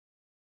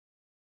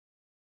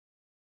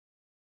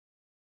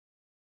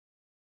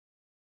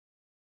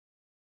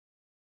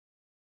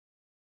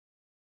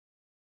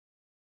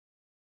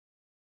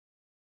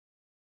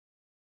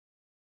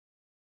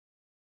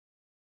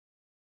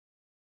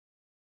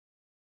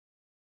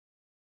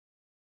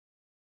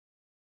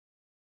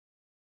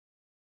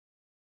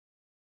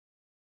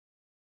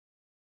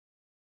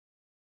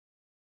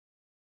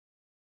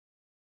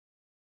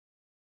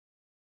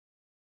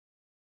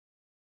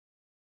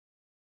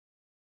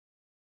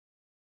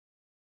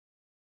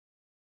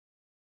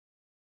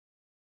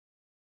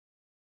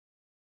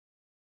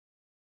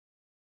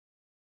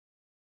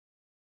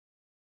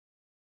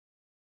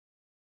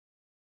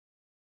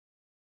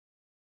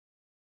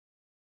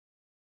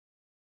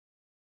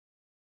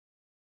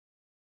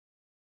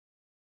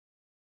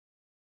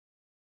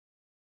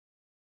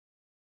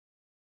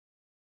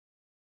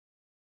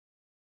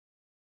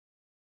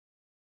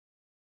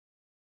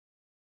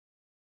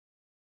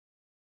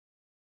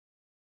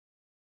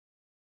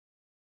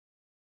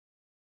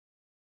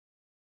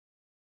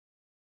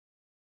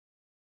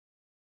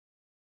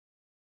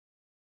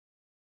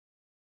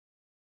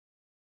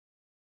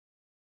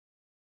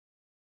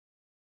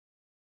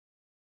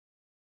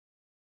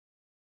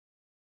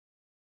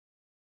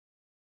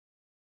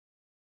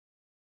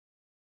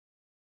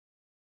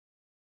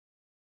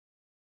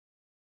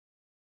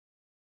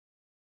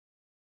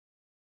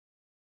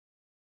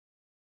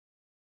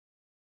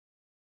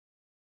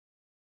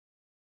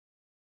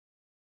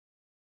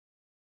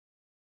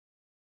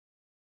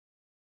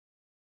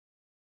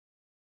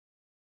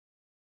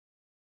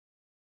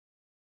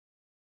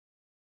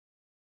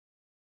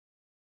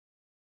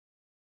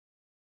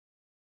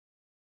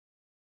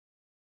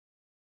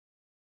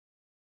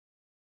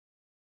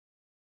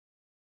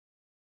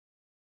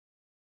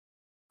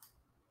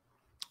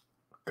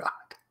 God,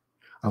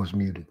 I was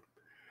muted.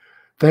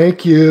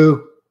 Thank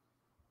you.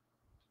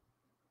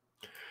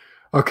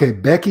 Okay,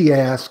 Becky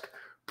asked,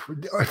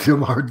 do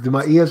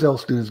my ESL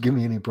students give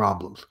me any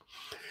problems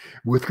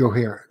with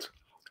coherence?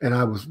 And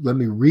let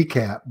me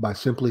recap by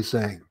simply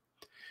saying,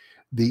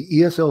 the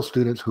ESL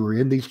students who are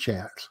in these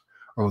chats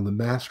are on the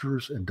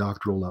master's and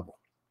doctoral level.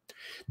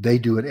 They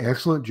do an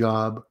excellent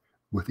job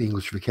with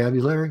English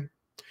vocabulary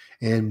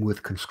and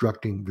with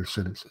constructing their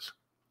sentences.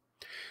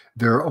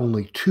 There are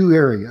only two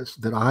areas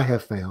that I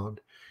have found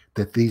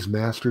that these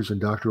master's and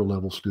doctoral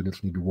level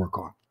students need to work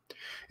on.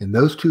 And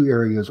those two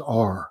areas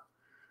are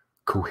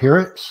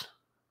coherence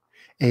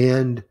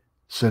and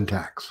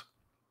syntax,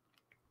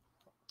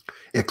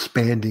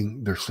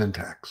 expanding their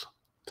syntax.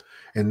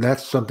 And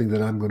that's something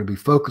that I'm going to be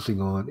focusing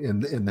on in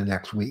the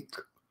next week.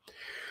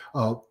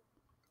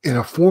 In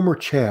a former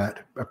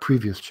chat, a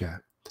previous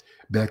chat,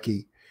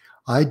 Becky,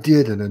 I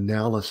did an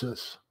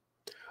analysis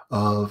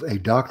of a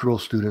doctoral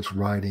student's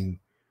writing.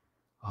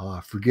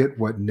 I forget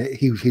what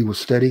he was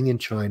studying in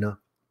China,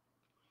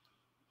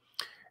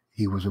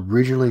 He was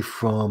originally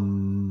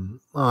from,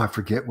 I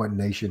forget what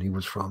nation he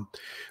was from,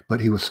 but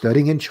he was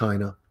studying in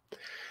China,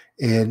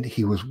 and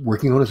he was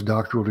working on his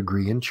doctoral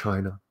degree in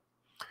China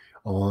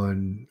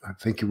on, I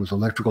think it was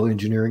electrical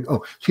engineering.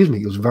 Oh, excuse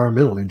me, it was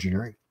environmental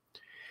engineering.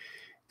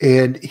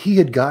 And he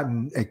had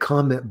gotten a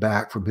comment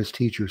back from his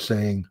teacher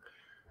saying,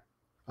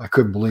 I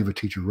couldn't believe a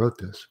teacher wrote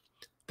this.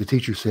 The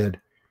teacher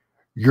said,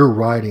 "Your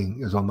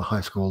writing is on the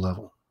high school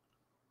level."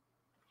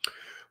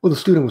 Well, the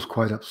student was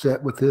quite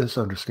upset with this,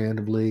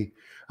 understandably.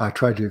 I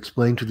tried to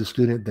explain to the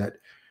student that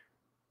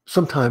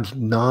sometimes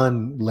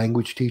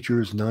non-language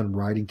teachers,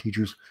 non-writing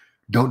teachers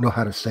don't know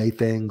how to say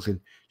things, and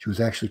she was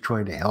actually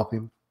trying to help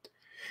him.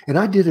 And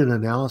I did an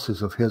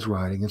analysis of his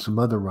writing and some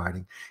other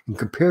writing and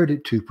compared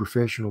it to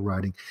professional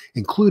writing,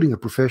 including a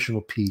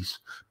professional piece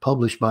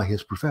published by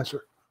his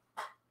professor.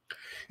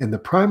 And the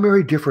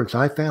primary difference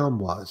I found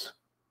was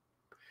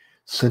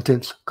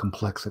sentence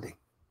complexity.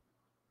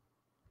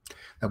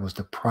 That was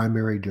the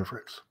primary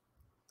difference.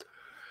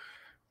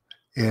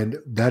 And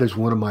that is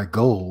one of my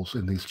goals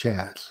in these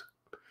chats,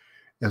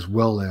 as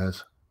well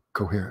as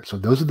coherence. So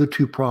those are the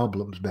two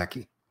problems,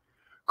 Becky: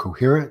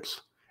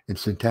 coherence and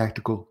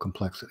syntactical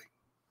complexity.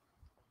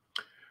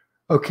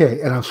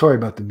 Okay, and I'm sorry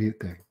about the mute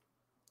thing.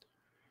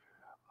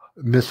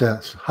 Miss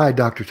S. Hi,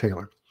 Dr.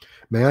 Taylor.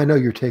 May I know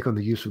your take on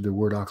the use of the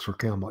word Oxford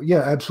comma?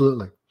 Yeah,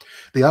 absolutely.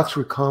 The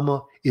Oxford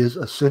comma is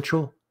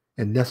essential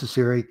and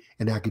necessary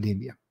in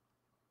academia.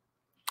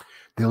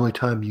 The only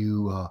time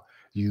you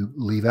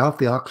leave out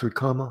the Oxford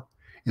comma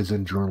is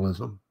in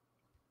journalism,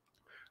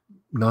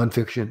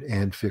 nonfiction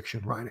and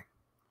fiction writing.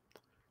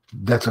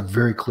 That's a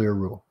very clear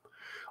rule.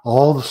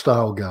 All the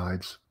style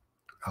guides,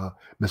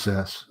 Miss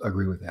S,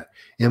 agree with that.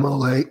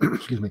 MLA,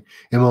 excuse me,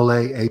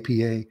 MLA,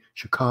 APA,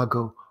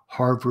 Chicago,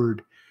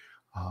 Harvard,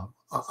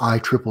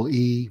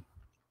 IEEE,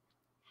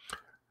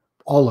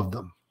 all of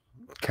them,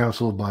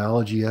 Council of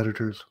Biology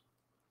Editors,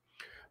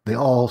 they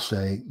all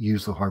say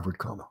use the Harvard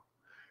comma.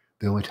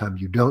 The only time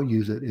you don't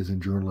use it is in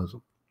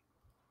journalism.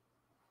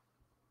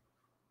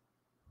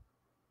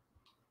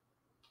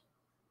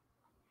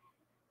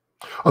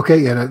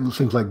 Okay, and it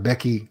seems like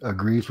Becky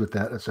agrees with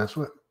that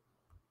assessment.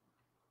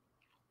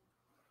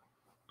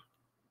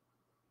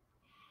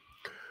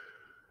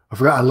 I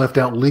forgot I left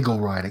out legal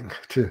writing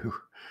too.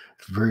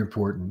 It's very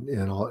important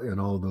in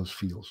all of those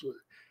fields,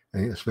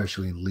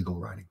 especially in legal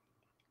writing.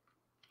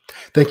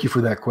 Thank you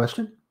for that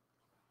question.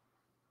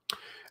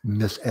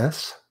 Miss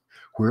S,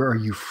 where are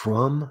you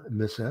from,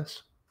 Miss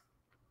S?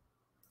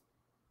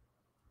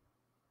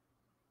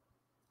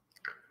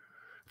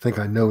 I think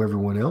I know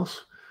everyone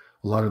else.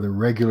 A lot of the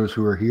regulars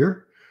who are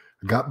here.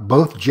 I got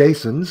both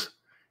Jasons,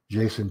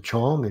 Jason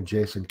Chong and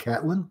Jason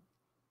Catlin.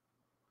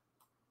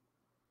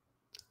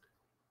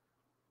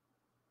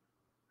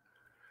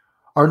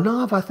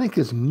 Arnav, I think,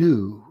 is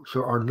new.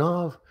 So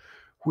Arnav,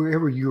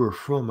 wherever you are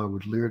from, I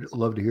would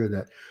love to hear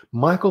that.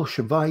 Michael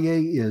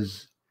Chevalier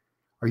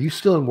are you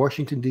still in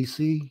Washington,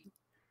 D.C.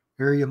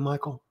 area,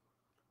 Michael?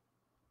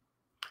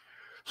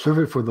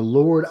 Servant for the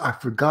Lord, I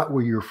forgot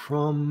where you're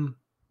from.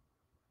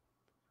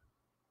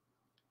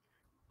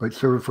 But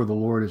servant for the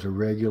Lord is a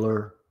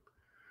regular.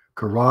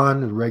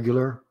 Quran, a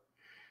regular.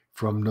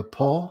 From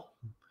Nepal,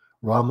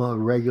 Rama, a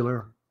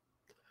regular.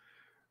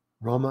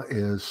 Rama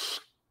is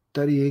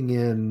studying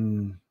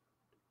in,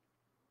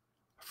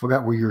 I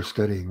forgot where you're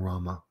studying,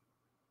 Rama.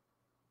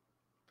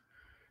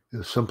 It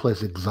was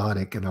someplace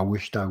exotic, and I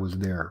wished I was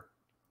there.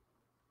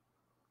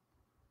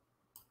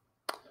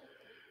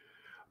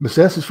 Miss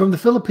S is from the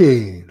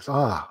Philippines.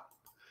 I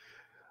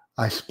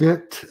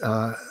spent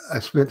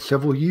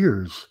several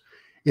years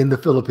in the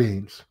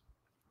Philippines.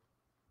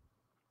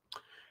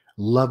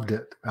 Loved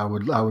it. I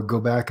would go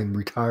back and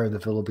retire in the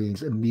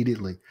Philippines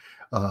immediately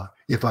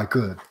if I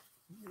could.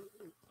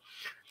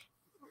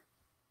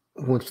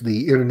 Once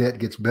the internet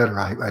gets better,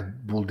 I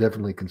will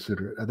definitely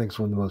consider it. I think it's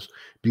one of the most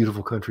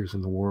beautiful countries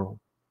in the world.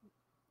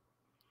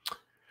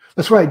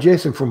 That's right,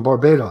 Jason from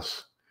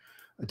Barbados.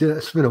 I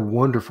spent a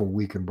wonderful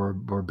week in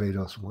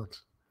Barbados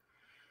once.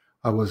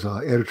 I was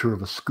editor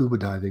of a scuba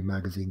diving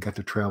magazine, got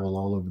to travel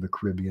all over the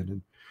Caribbean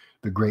and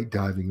the great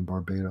diving in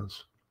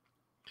Barbados.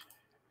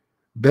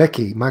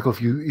 Becky, Michael,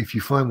 if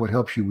you find what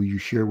helps you, will you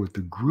share with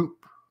the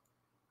group?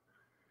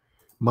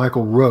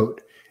 Michael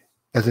wrote,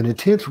 as an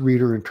intense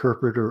reader,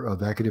 interpreter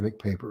of academic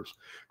papers,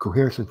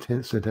 coherence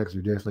and syntax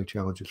are definitely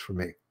challenges for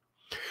me.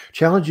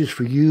 Challenges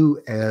for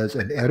you as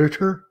an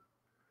editor,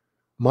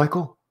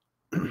 Michael?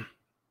 I'm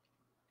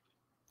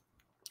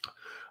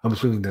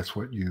assuming that's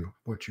what you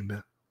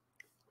meant.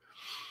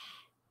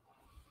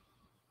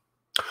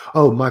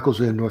 Oh, Michael's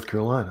in North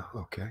Carolina.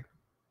 Okay.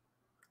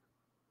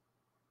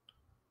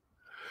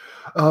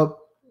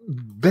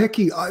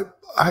 Becky,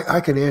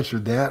 I can answer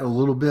that a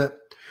little bit.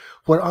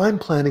 What I'm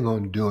planning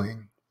on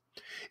doing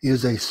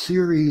is a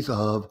series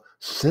of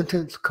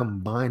sentence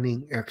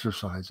combining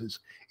exercises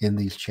in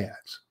these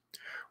chats.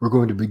 We're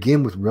going to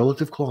begin with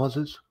relative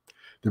clauses.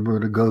 Then we're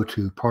going to go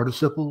to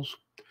participles.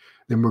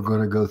 Then we're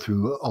going to go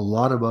through a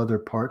lot of other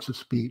parts of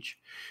speech,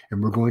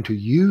 and we're going to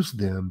use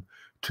them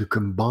to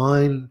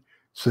combine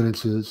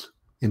sentences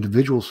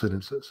individual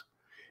sentences,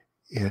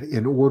 and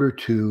in order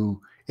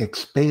to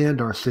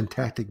expand our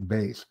syntactic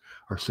base,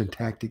 our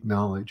syntactic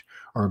knowledge,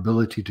 our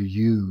ability to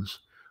use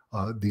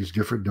these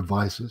different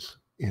devices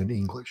in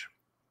English.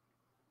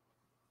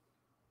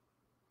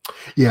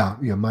 Yeah,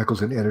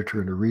 Michael's an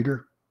editor and a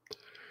reader.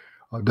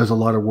 Does a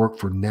lot of work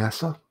for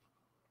NASA.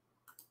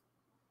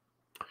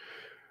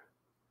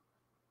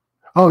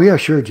 Oh, yeah,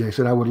 sure,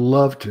 Jason. I would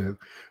love to.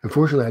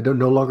 Unfortunately, I don't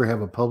no longer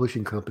have a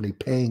publishing company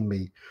paying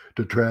me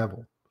to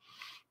travel.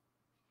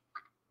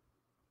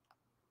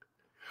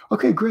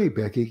 Okay, great,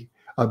 Becky.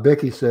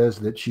 Becky says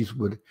that she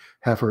would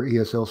have her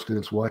ESL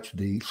students watch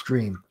the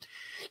stream.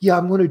 Yeah,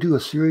 I'm going to do a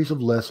series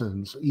of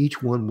lessons.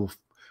 Each one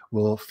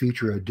will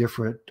feature a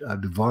different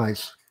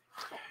device.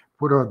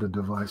 What are the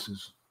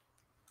devices?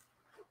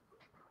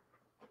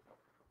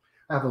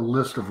 I have a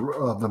list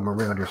of them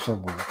around here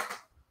somewhere.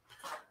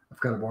 I've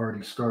kind of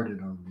already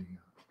started on the.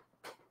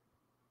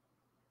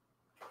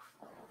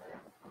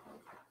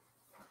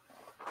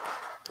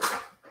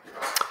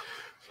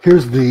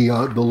 Here's the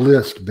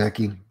list,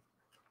 Becky.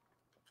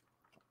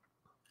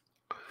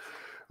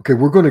 Okay,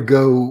 we're going to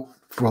go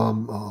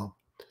from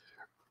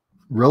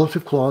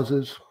relative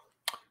clauses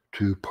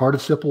to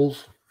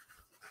participles.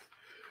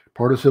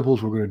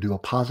 Participles, we're going to do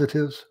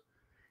appositives,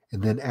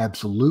 and then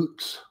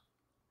absolutes.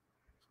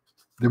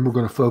 Then we're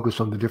going to focus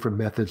on the different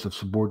methods of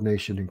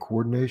subordination and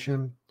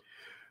coordination.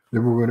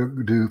 Then we're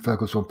going to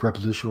focus on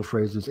prepositional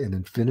phrases and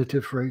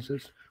infinitive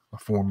phrases, a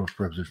form of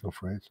prepositional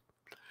phrase.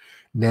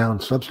 Noun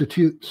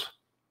substitutes.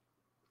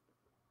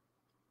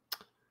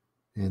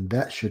 And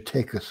that should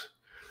take us.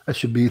 That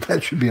should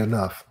be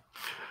enough.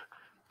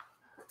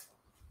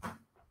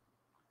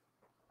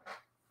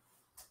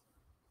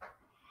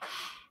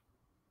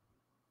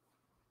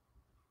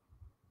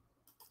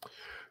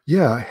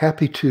 Yeah,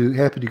 happy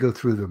to go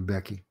through them,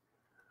 Becky.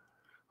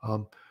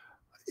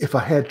 If I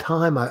had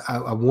time,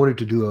 I wanted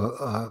to do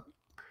a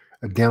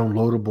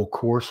downloadable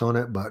course on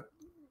it, but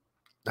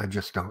I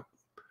just don't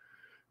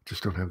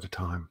have the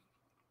time.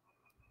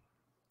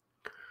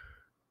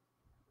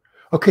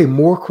 Okay,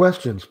 more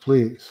questions,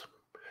 please.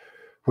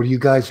 What are you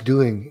guys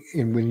doing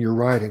when you're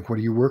writing? What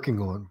are you working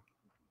on?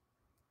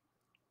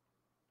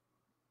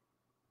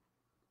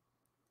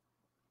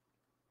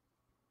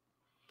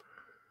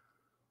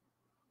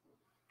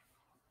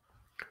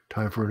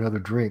 Time for another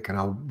drink, and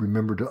I'll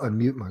remember to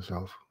unmute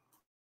myself.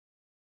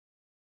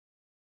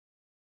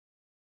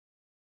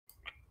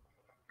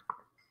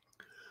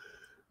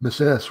 Miss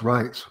S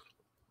writes,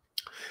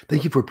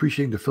 thank you for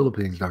appreciating the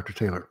Philippines, Dr.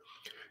 Taylor.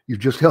 You've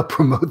just helped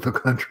promote the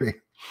country.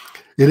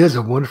 It is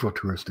a wonderful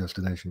tourist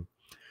destination.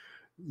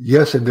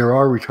 Yes, and there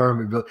are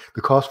retirement.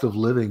 The cost of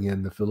living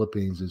in the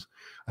Philippines is,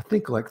 I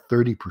think, like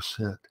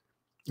 30%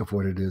 of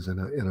what it is in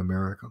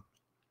America.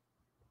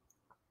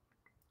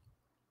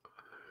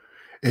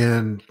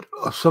 And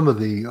some of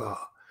the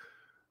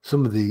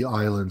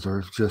islands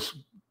are just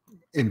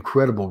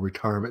incredible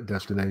retirement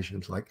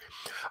destinations. Like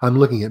I'm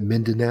looking at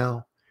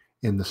Mindanao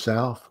in the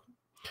south,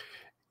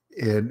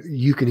 and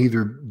you can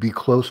either be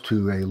close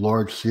to a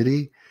large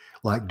city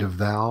like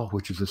Davao,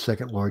 which is the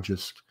second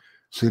largest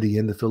city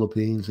in the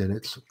Philippines, and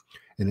its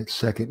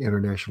second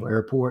international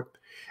airport,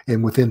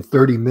 and within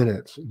 30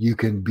 minutes you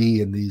can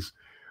be in these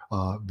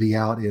be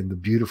out in the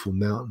beautiful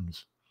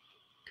mountains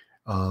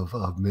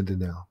of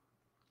Mindanao,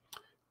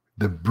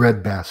 the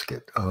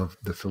breadbasket of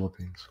the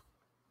Philippines.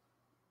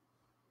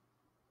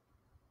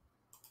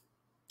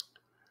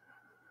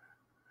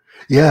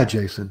 Yeah,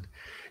 Jason.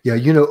 Yeah,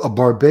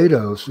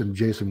 Barbados, and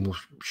Jason will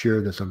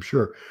share this, I'm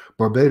sure.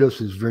 Barbados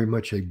is very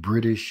much a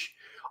British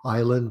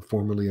island,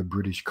 formerly a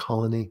British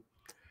colony,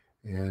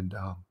 and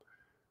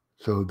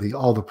so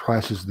all the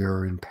prices there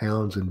are in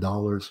pounds and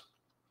dollars.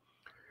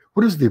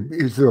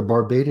 Is there a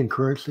Barbadian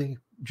currency,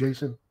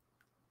 Jason?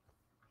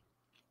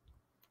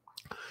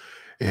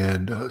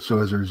 And so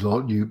as a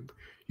result, you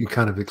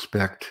kind of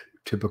expect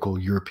typical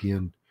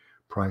European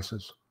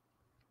prices.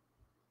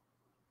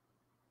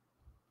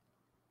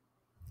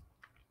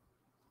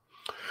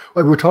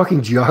 Well, we're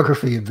talking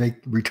geography and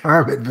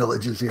retirement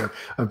villages here.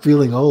 I'm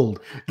feeling old.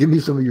 Give me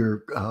some of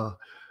your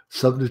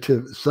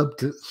substantive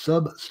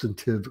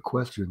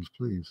questions,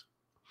 please.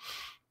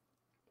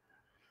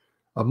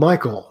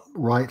 Michael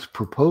writes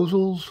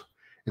proposals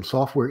in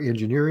software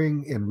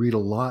engineering and read a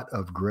lot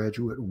of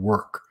graduate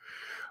work.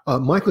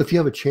 Michael, if you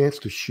have a chance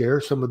to share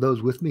some of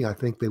those with me, I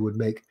think they would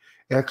make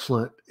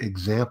excellent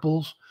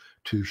examples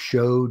to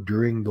show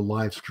during the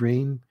live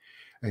stream,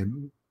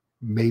 and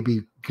maybe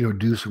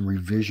do some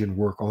revision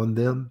work on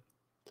them.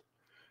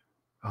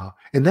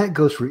 And that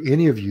goes for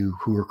any of you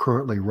who are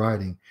currently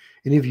writing,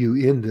 any of you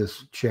in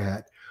this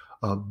chat,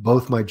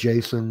 both my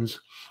Jasons,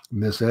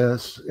 Miss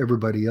S,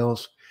 everybody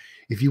else.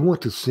 If you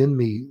want to send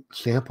me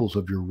samples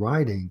of your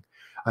writing,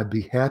 I'd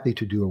be happy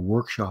to do a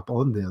workshop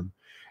on them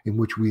in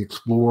which we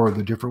explore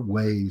the different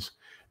ways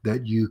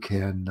that you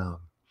can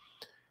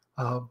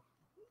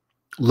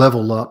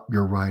level up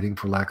your writing,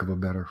 for lack of a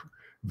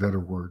better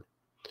word,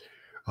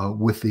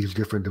 with these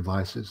different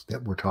devices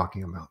that we're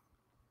talking about.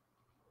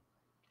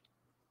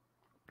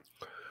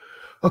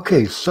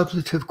 Okay,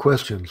 substantive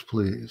questions,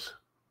 please.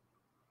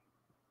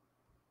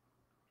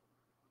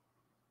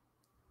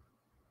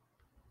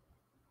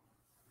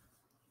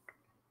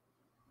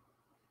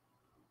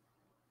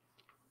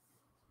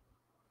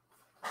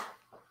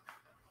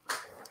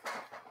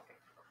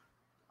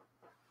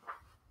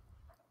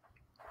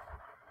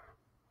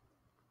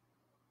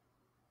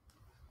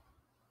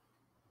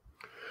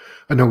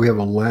 I know we have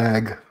a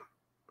lag.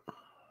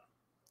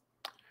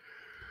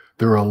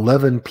 There are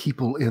 11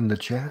 people in the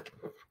chat.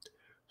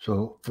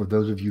 So for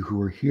those of you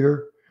who are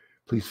here,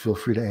 please feel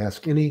free to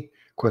ask any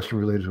question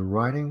related to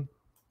writing.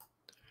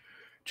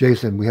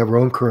 Jason, we have our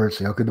own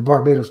currency. Okay, the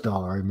Barbados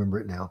dollar. I remember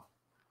it now.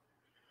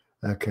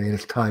 Okay, and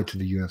it's tied to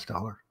the US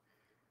dollar,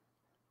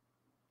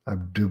 I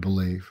do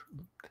believe.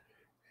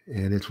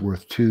 And it's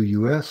worth 2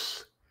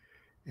 US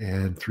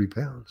and 3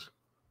 pounds.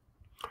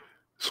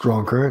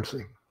 Strong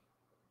currency.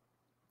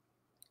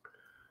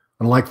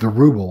 Unlike the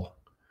ruble.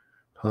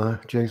 Huh,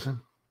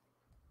 Jason?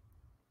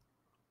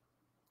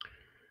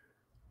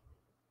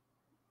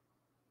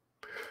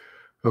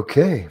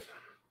 Okay.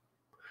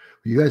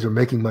 You guys are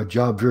making my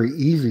job very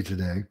easy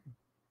today.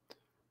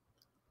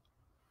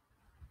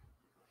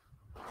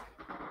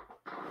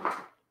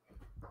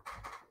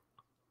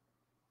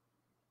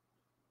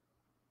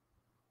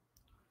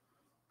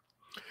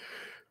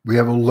 We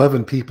have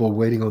 11 people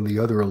waiting on the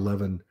other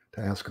 11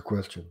 to ask a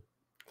question.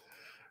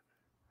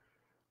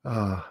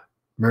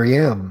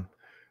 Mariam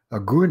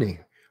Aguni.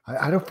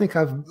 I don't think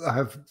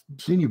I've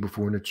seen you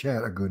before in the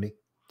chat, Aguni.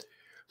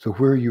 So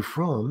where are you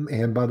from?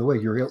 And by the way,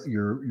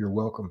 you're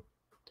welcome.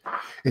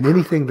 And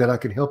anything that I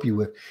can help you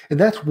with. And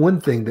that's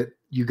one thing that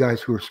you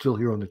guys who are still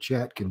here on the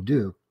chat can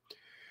do.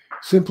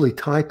 Simply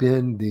type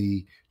in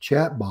the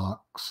chat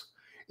box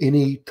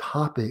any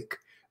topic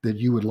that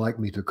you would like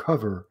me to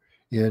cover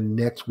in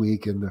next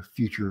week and the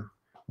future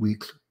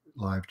weeks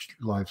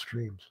live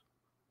streams.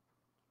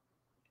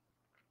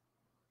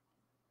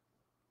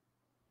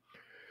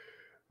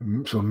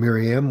 So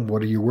Miriam,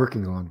 what are you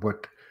working on?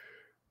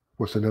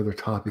 What's another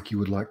topic you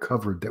would like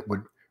covered that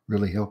would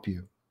really help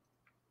you?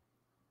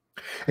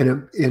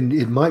 And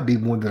it might be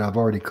one that I've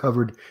already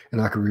covered,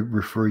 and I can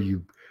refer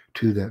you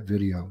to that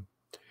video.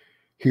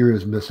 Here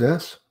is Miss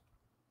S.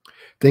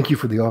 Thank you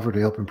for the offer to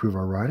help improve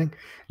our writing.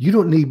 You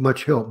don't need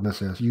much help,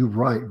 Miss S. You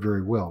write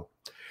very well.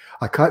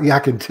 I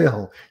can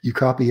tell you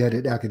copy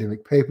edit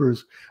academic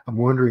papers. I'm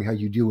wondering how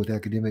you deal with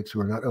academics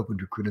who are not open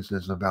to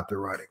criticism about their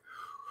writing.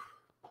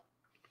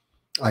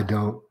 I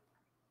don't.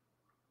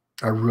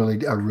 I really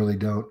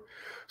don't.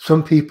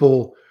 Some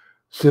people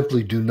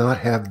simply do not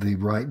have the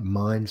right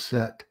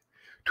mindset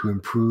to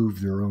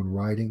improve their own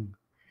writing.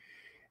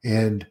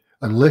 And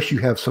unless you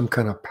have some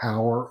kind of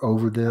power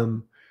over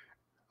them,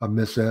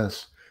 Miss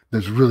S,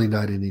 there's really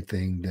not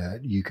anything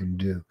that you can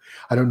do.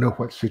 I don't know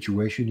what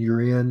situation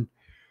you're in.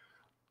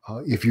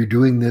 If you're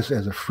doing this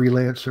as a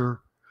freelancer,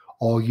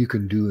 all you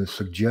can do is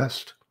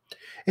suggest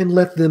and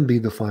let them be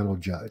the final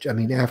judge. I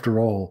mean, after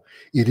all,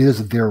 it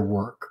is their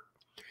work.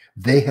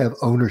 They have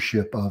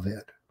ownership of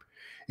it.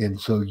 And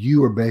so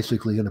you are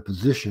basically in a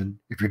position,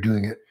 if you're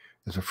doing it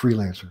as a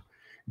freelancer,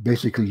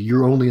 basically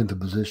you're only in the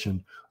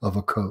position of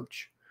a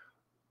coach,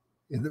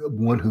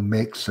 one who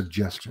makes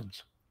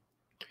suggestions.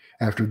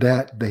 After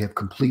that, they have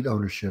complete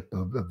ownership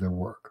of their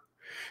work.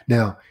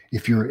 Now,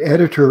 if you're an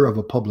editor of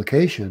a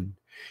publication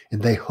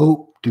and they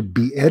hope to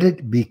be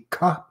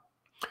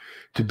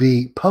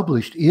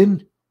published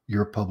in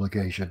your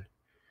publication,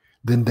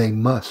 then they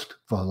must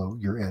follow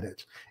your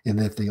edits. And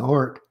if they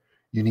aren't,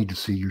 you need to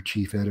see your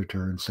chief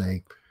editor and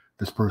say,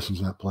 this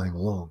person's not playing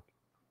along.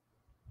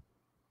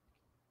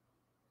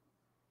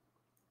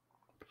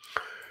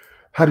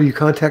 How do you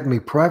contact me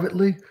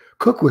privately?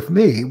 Cook with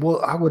me. Well,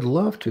 I would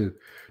love to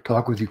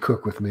talk with you,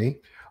 cook with me.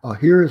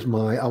 Here is I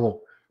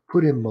will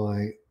put in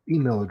my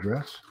email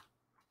address.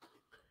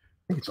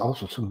 I think it's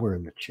also somewhere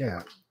in the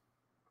chat.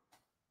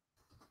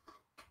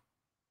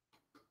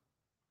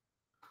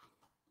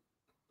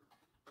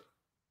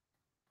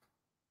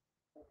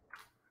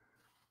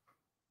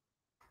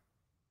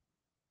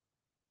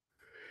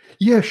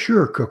 Yeah,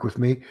 sure, cook with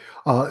me.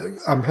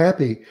 I'm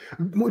happy.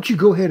 Why don't you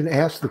go ahead and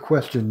ask the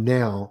question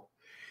now?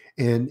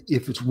 And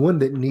if it's one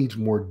that needs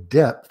more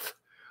depth,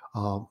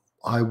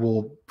 I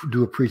will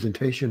do a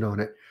presentation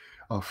on it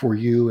for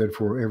you and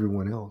for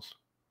everyone else.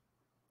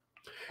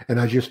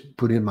 And I just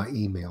put in my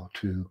email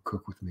to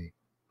cook with me.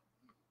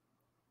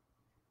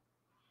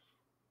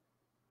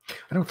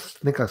 I don't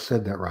think I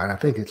said that right. I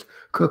think it's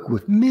cook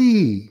with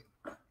me,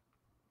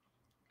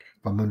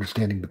 if I'm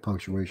understanding the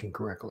punctuation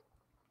correctly.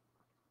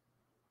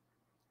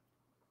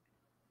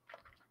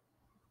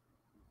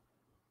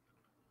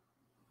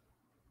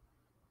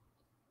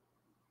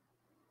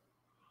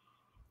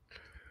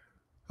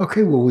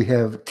 Okay, well, we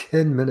have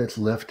 10 minutes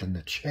left in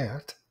the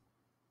chat.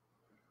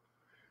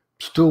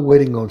 Still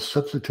waiting on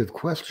substantive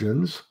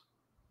questions.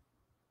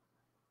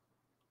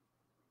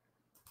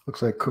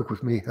 Looks like Cook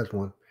with Me has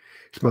one.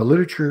 It's my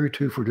literature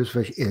too for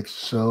dissertation. It's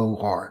so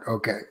hard.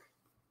 Okay.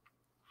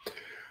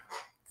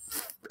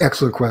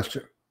 Excellent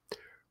question.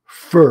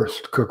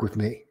 First, Cook with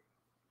Me.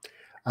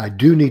 I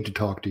do need to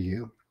talk to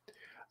you.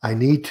 I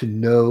need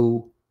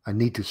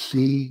to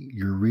see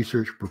your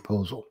research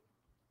proposal.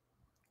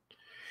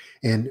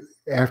 And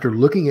after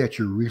looking at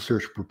your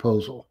research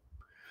proposal,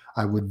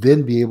 I would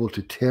then be able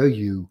to tell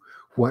you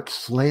what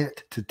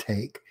slant to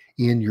take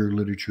in your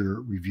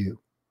literature review.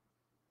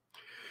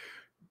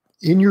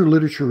 In your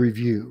literature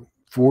review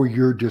for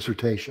your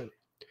dissertation,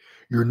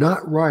 you're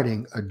not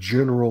writing a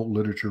general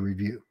literature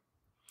review.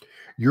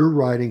 You're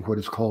writing what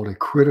is called a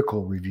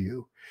critical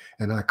review.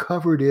 And I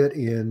covered it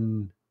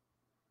in,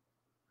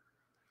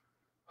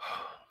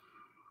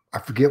 I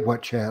forget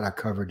what chat I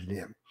covered it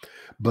in.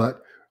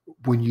 But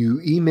when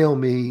you email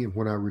me and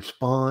when I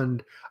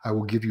respond, I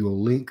will give you a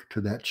link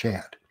to that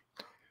chat.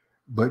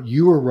 But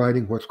you are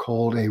writing what's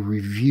called a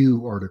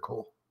review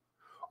article,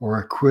 or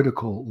a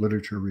critical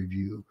literature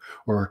review,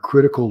 or a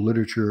critical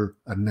literature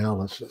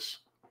analysis.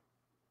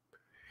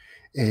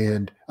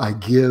 And I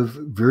give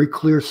very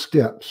clear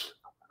steps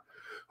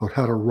on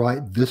how to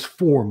write this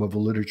form of a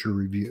literature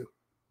review.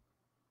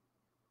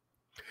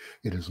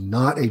 It is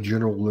not a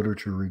general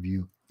literature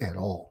review at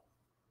all.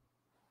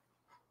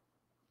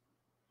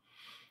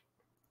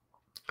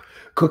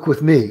 Cook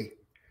with me.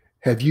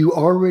 Have you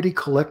already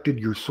collected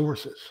your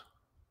sources?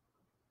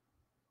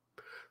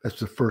 That's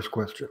the first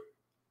question.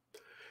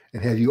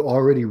 And have you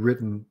already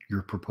written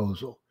your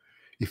proposal?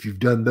 If you've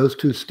done those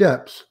two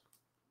steps,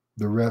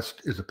 the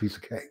rest is a piece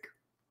of cake.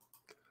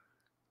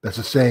 That's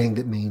a saying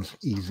that means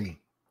easy.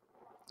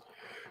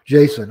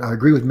 Jason, I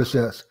agree with Miss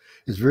S.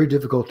 It's very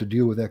difficult to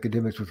deal with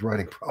academics with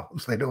writing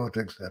problems. They don't want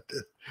to accept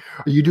it.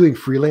 Are you doing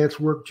freelance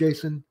work,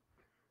 Jason?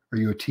 Are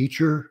you a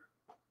teacher?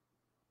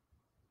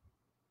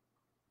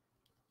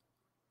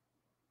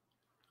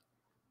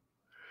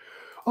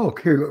 Oh,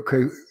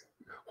 okay.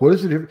 What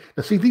is the difference?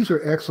 Now, see, these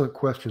are excellent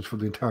questions for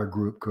the entire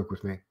group. Cook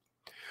with me.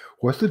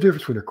 What's the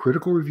difference between a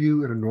critical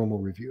review and a normal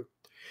review?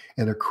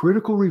 In a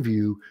critical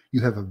review,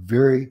 you have a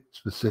very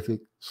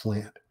specific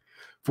slant.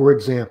 For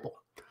example,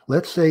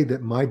 let's say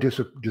that my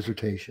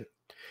dissertation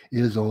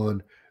is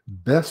on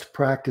best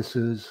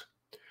practices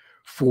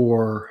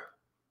for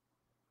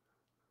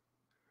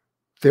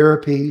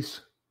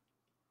therapies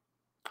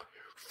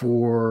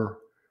for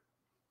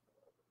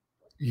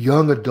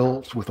young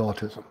adults with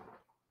autism.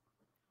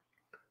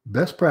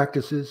 Best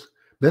practices,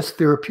 best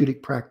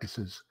therapeutic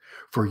practices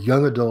for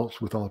young adults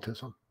with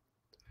autism.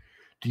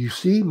 Do you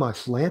see my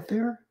slant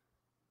there?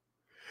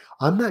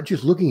 I'm not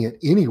just looking at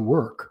any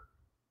work.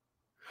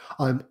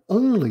 I'm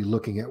only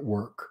looking at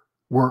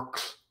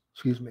works.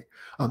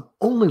 I'm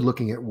only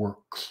looking at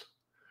works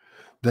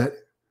that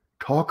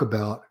talk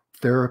about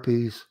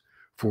therapies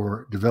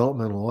for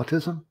developmental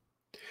autism,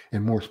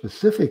 and more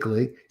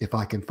specifically, if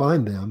I can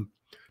find them,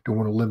 don't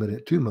want to limit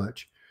it too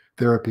much,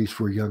 therapies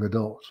for young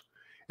adults.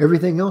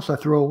 Everything else I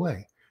throw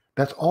away.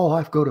 That's all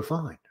I've got to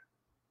find.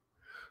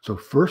 So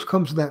first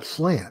comes that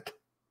slant,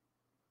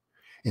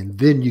 and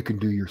then you can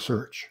do your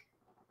search.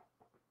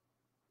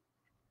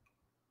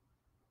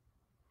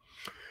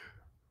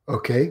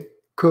 Okay,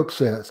 Cook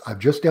says, I've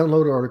just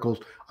downloaded articles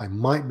I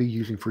might be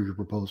using for your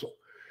proposal.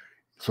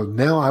 So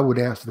now I would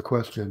ask the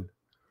question,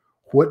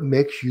 what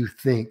makes you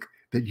think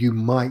that you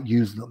might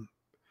use them?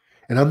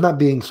 And I'm not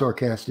being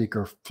sarcastic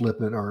or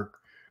flippant or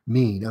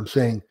mean. I'm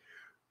saying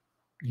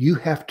you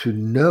have to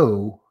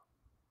know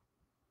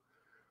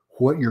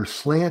what your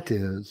slant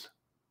is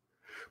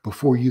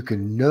before you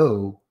can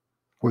know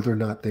whether or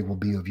not they will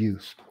be of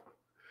use.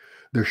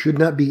 There should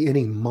not be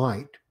any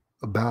might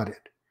about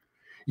it.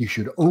 You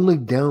should only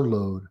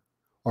download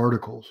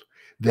articles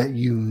that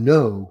you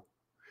know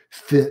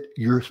fit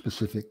your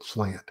specific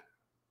slant.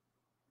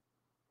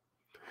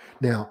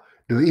 Now,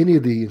 do any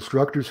of the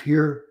instructors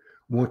here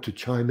want to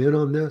chime in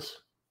on this?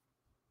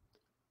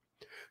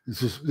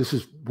 This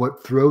is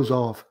what throws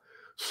off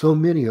so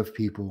many of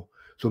people,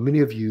 so many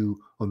of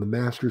you on the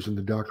master's and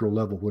the doctoral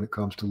level when it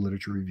comes to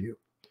literature review.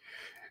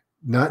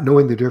 Not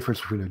knowing the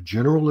difference between a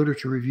general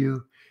literature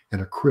review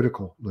and a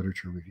critical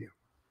literature review.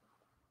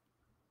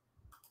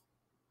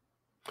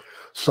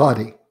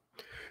 Sadi,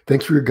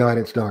 thanks for your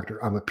guidance,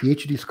 Doctor. I'm a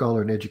PhD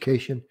scholar in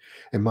education,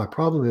 and my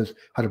problem is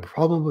how to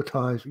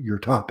problematize your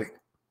topic.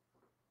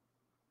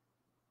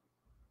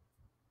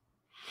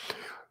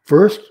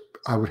 First,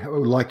 I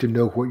would like to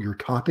know what your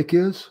topic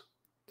is.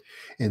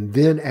 And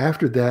then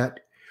after that,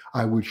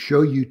 I would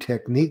show you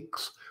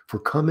techniques for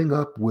coming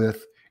up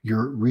with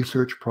your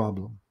research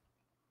problem,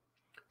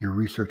 your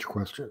research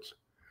questions.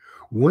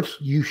 Once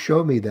you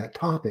show me that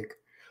topic,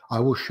 I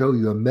will show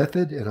you a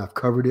method, and I've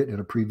covered it in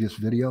a previous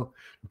video,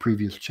 a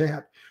previous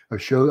chat. I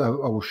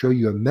will show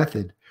you a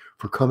method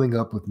for coming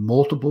up with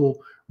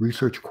multiple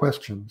research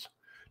questions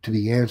to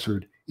be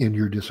answered in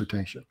your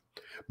dissertation.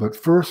 But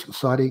first,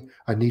 Sadi,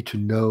 I need to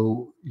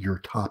know your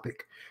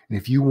topic. And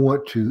if you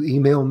want to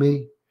email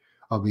me,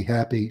 I'll be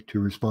happy to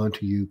respond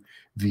to you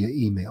via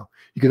email.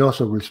 You can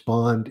also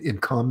respond in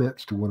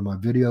comments to one of my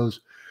videos.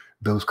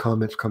 Those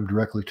comments come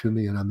directly to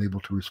me, and I'm able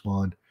to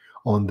respond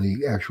on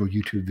the actual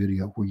YouTube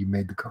video where you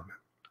made the comment.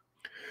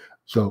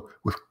 So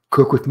with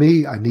Cook with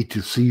Me, I need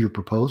to see your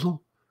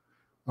proposal,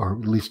 or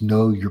at least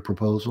know your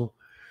proposal.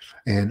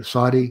 And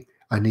Sadi,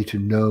 I need to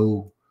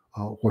know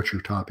what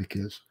your topic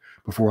is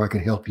before I can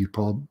help you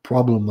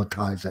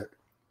problematize it.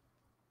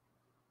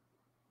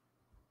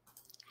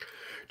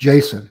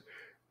 Jason,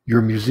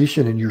 you're a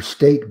musician in your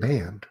state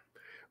band,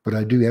 but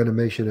I do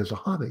animation as a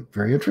hobby.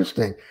 Very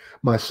interesting.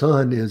 My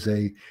son is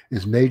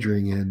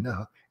majoring in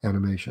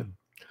animation.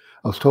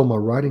 I was told my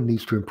writing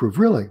needs to improve.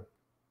 Really?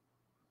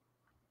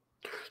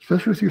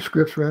 Especially with your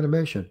scripts for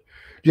animation.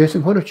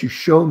 Jason, why don't you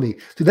show me?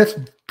 See, that's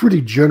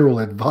pretty general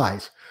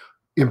advice.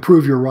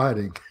 Improve your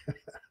writing.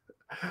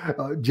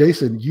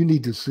 Jason, you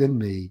need to send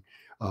me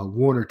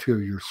one or two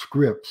of your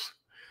scripts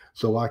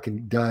so I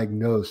can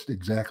diagnose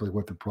exactly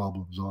what the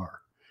problems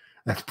are.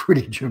 That's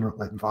pretty general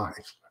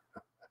advice.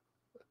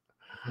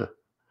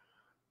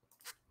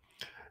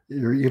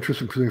 You're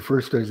interested in pursuing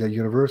first studies at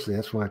university.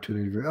 That's why I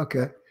tuned in.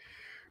 Okay.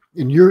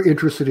 And you're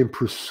interested in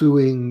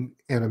pursuing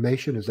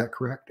animation, is that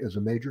correct, as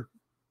a major?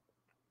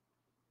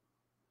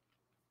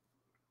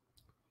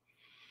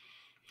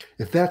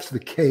 If that's the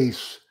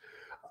case,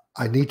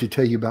 I need to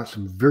tell you about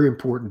some very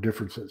important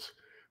differences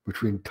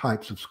between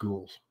types of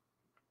schools.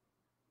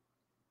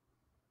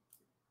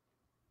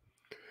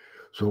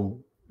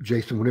 So,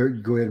 Jason, whenever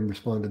you go ahead and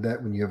respond to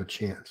that when you have a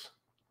chance.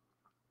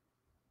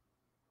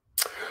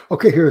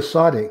 Okay, here's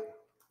Sadi.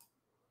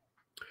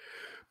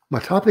 My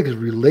topic is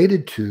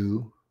related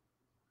to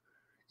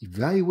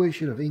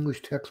evaluation of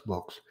English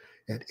textbooks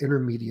at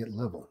intermediate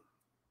level.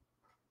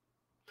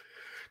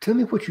 Tell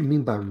me what you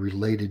mean by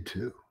related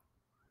to.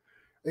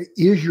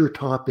 Is your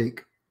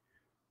topic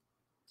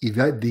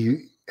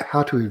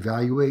how to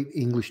evaluate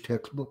English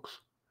textbooks?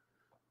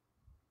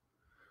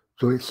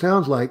 So it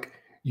sounds like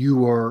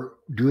you are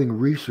doing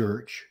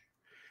research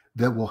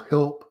that will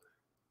help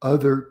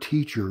other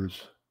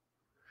teachers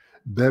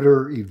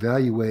better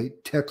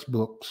evaluate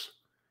textbooks,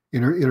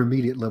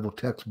 intermediate level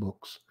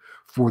textbooks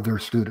for their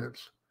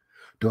students.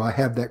 Do I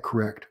have that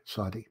correct,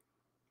 Sadi?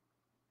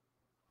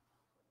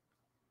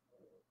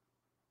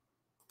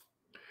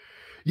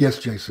 Yes,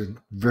 Jason,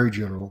 very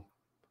general.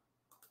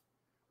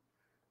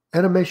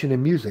 Animation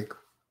and music.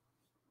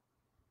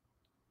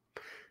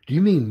 Do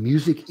you mean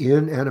music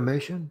in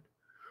animation,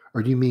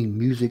 or do you mean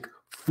music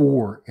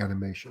for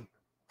animation?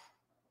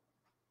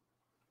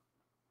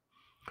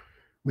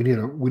 We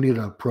need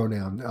a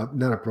pronoun,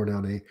 not a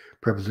pronoun, a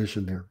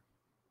preposition there.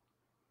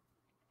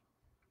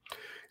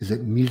 Is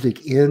it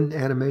music in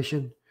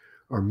animation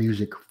or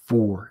music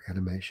for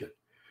animation?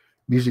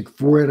 Music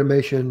for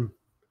animation,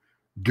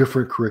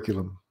 different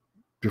curriculum,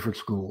 different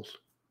schools.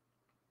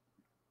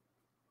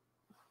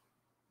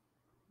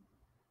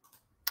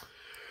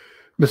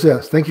 Ms.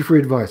 S., thank you for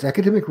your advice.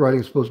 Academic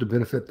writing is supposed to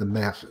benefit the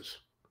masses.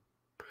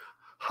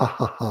 Ha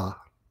ha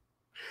ha.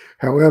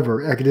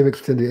 However, academics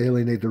tend to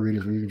alienate the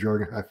readers with using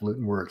jargon,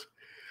 highfalutin words.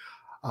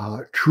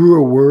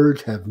 Truer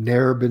words have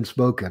ne'er been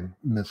spoken,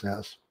 Ms.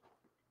 S.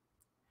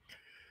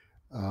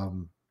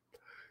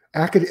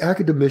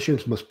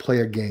 Academicians must play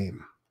a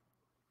game.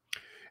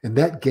 And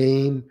that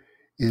game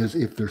is,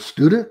 if they're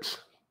students,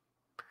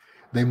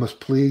 they must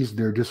please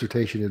their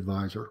dissertation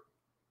advisor,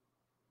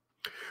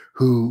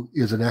 who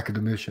is an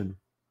academician.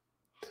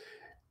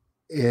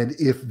 And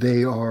if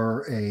they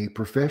are a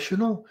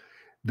professional,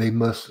 they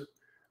must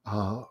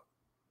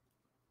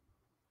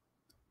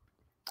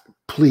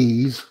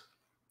please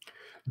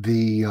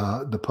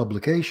the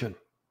publication.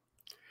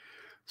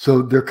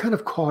 So they're kind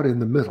of caught in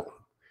the middle.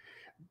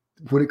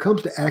 When it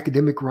comes to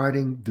academic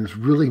writing, there's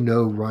really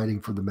no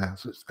writing for the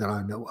masses that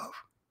I know of.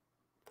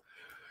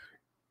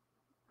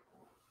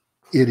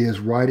 It is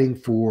writing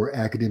for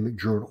academic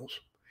journals.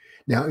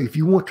 Now, if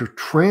you want to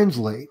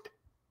translate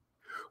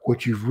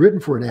what you've written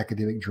for an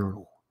academic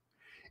journal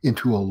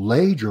into a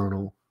lay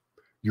journal,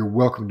 you're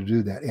welcome to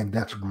do that. And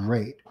that's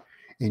great.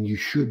 And you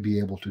should be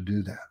able to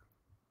do that.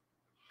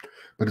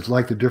 But it's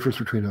like the difference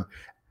between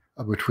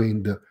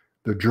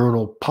the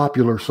journal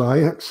Popular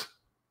Science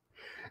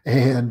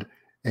and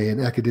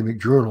an academic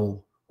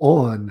journal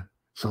on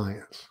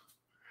science.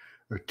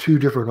 They're two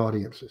different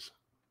audiences.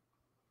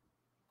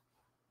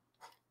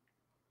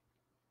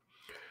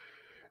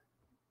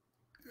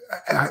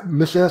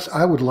 Ms. S.,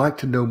 I would like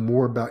to know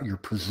more about your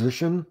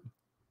position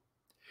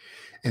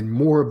and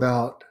more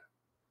about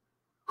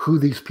who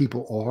these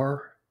people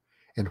are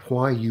and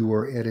why you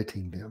are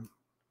editing them.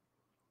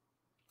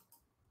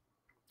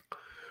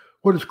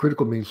 What does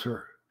critical mean,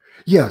 sir?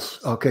 Yes.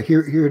 Okay,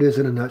 here it is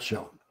in a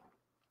nutshell.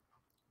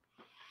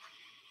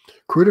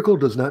 Critical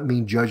does not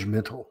mean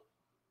judgmental.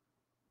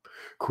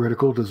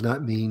 Critical does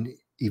not mean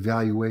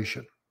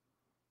evaluation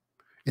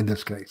in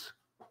this case.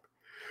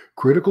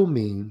 Critical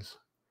means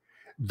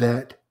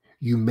that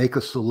you make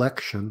a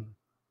selection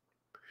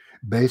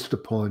based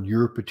upon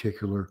your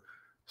particular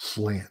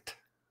slant.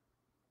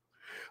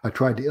 I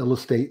tried to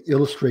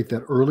illustrate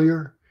that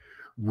earlier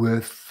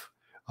with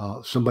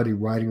somebody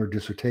writing a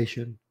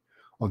dissertation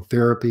on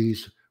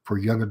therapies for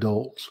young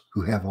adults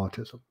who have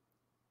autism.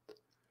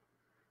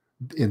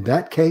 In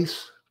that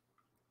case,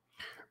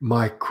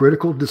 my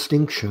critical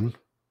distinction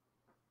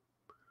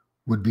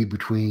would be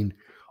between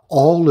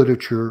all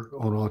literature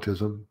on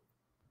autism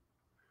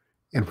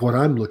and what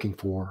I'm looking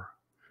for,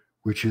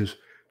 which is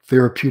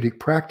therapeutic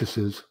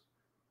practices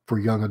for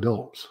young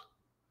adults.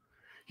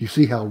 You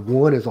see how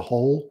one is a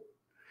whole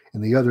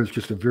and the other is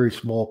just a very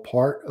small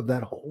part of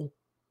that whole?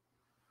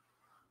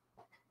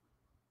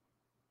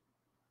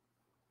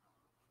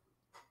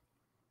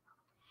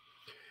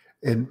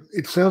 And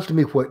it sounds to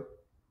me what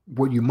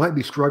you might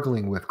be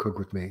struggling with, Cook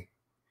with me,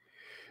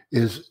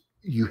 is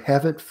you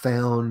haven't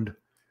found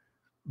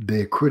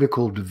the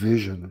critical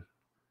division,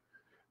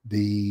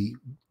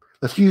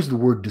 let's use the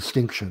word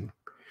distinction.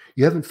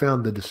 You haven't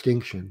found the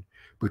distinction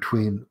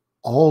between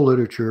all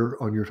literature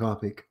on your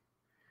topic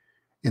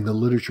and the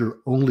literature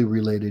only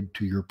related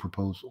to your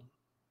proposal.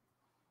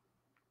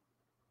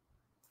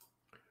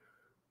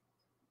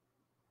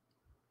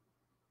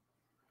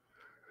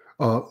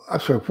 I'm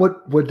sorry,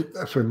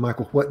 I'm sorry,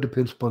 Michael, what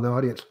depends upon the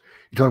audience?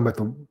 You're talking about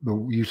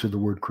the use of the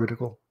word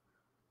critical?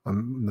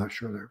 I'm not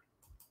sure there.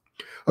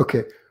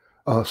 Okay.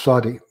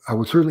 Sadi, I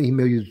would certainly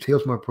email you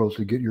details of my proposal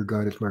to get your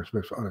guidance. My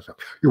respects for honest.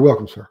 You're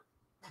welcome, sir.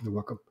 You're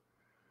welcome.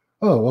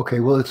 Oh, okay.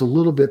 Well, it's a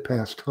little bit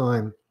past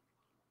time.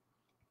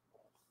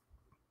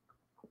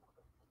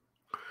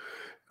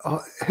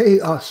 Hey,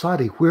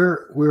 Sadi,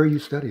 where are you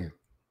studying?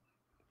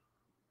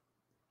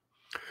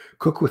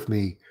 Cook with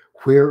me.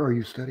 Where are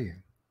you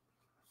studying?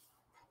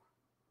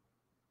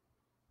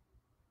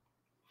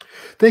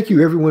 Thank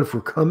you, everyone,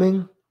 for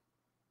coming.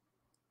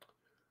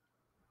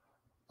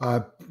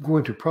 I'm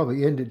going to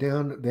probably end it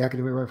down. The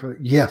academic right for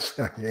yes,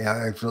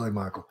 yeah, absolutely,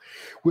 Michael.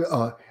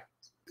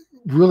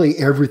 Really,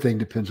 everything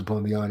depends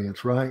upon the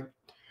audience, right?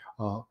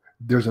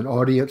 There's an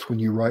audience when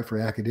you write for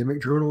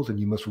academic journals, and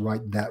you must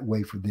write that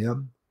way for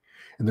them.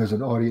 And there's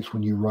an audience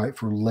when you write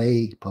for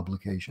lay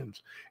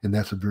publications, and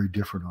that's a very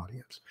different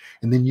audience.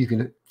 And then you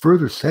can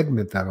further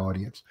segment that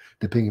audience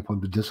depending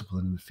upon the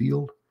discipline in the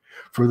field,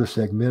 further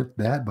segment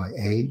that by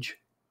age.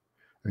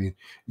 I mean,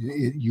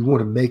 you want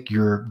to make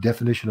your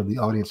definition of the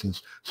audience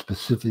as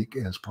specific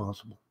as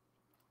possible.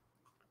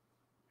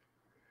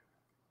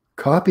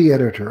 Copy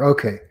editor.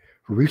 Okay.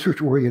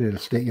 Research-oriented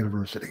at State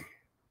University.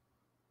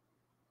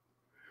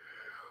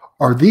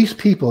 Are these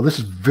people, this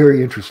is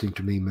very interesting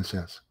to me, Ms.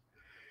 S.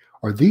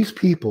 Are these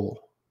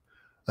people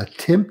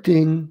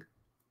attempting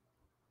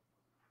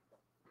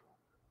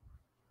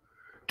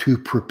to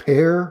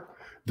prepare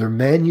their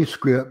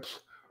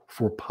manuscripts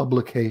for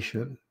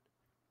publication?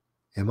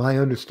 Am I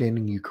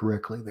understanding you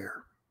correctly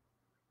there?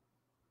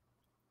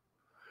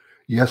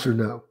 Yes or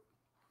no?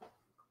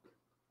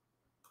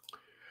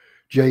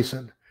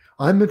 Jason,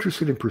 I'm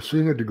interested in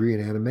pursuing a degree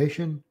in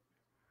animation.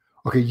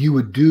 Okay, you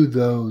would do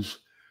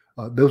those.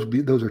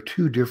 Those are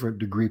two different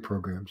degree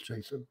programs,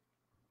 Jason.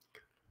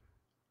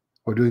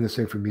 Or doing the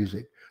same for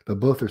music. Though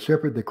both are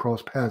separate, they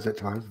cross paths at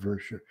times,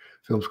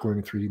 film scoring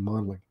and 3D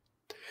modeling.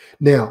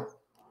 Now,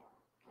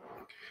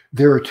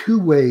 there are two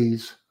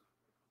ways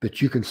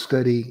that you can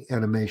study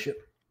animation.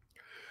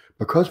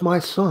 Because my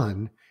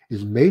son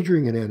is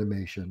majoring in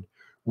animation,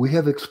 we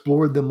have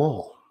explored them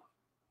all.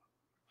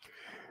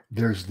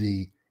 There's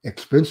the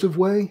expensive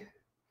way,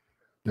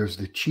 there's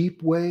the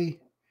cheap way,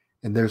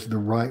 and there's the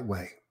right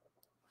way.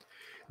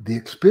 The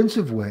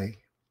expensive way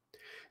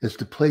is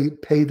to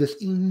pay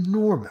this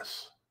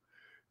enormous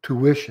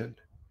tuition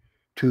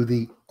to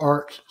the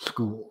art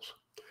schools.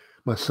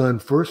 My son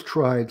first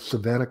tried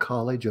Savannah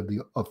College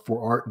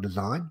for Art and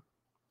Design.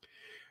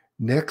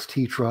 Next,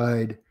 he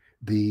tried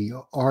the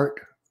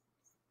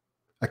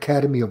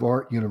Academy of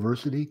Art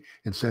University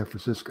in San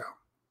Francisco.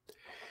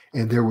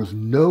 And there was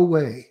no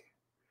way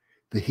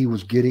that he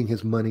was getting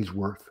his money's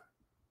worth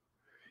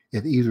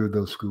at either of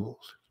those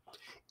schools.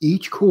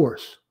 Each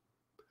course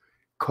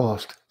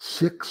cost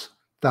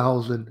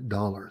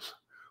 $6,000.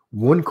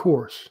 One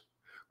course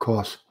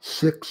costs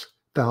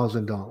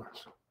 $6,000.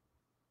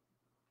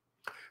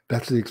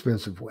 That's the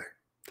expensive way.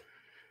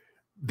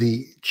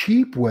 The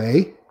cheap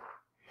way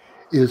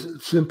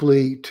is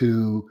simply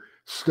to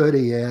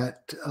study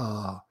at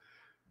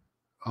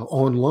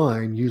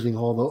online using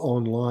all the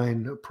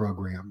online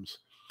programs,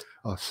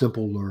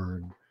 Simple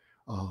Learn,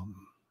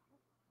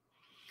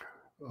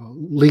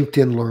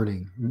 LinkedIn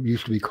Learning,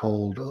 used to be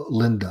called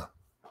Lynda.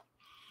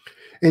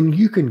 And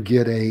you can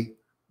get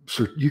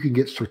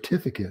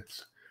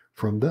certificates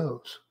from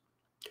those.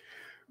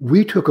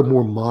 We took a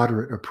more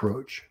moderate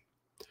approach.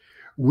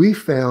 We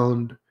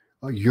found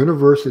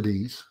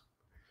universities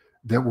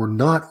that were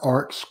not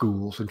art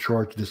schools and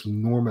charged this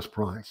enormous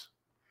price,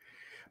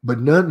 but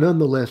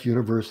nonetheless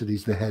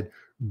universities that had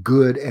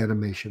good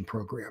animation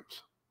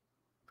programs.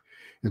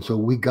 And so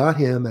we got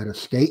him at a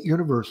state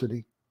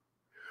university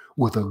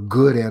with a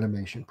good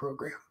animation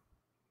program.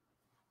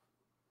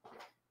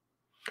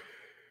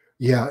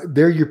 Yeah,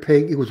 there you're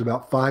paying, it was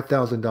about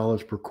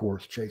 $5,000 per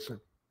course,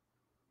 Jason.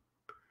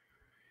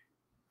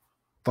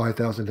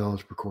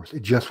 $5,000 per course.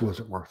 It just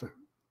wasn't worth it.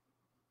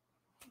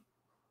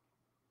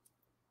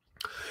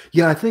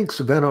 Yeah, I think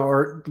Savannah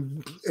Art,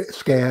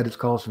 SCAD, it's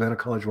called Savannah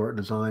College of Art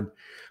and Design.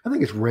 I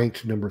think it's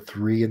ranked number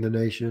 3 in the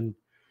nation.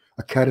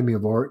 Academy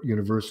of Art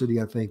University,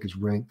 I think, is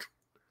ranked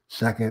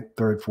 2nd,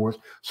 3rd, 4th,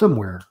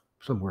 somewhere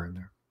in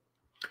there.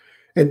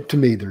 And to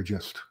me, they're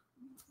just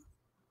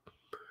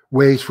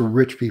ways for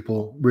rich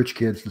people, rich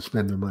kids to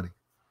spend their money.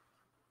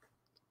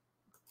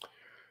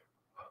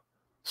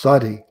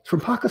 Sadi, it's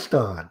from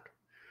Pakistan.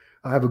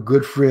 I have a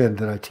good friend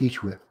that I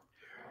teach with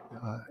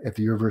at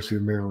the University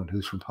of Maryland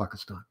who's from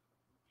Pakistan.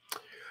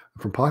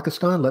 From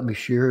Pakistan, let me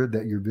share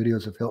that your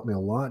videos have helped me a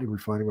lot in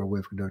refining my way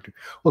of conducting.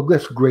 Well,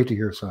 that's great to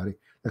hear, Sadi.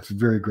 That's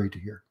very great to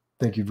hear.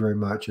 Thank you very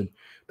much. And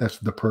that's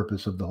the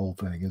purpose of the whole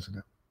thing, isn't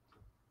it?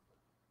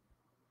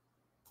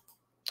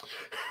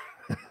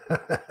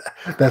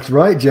 That's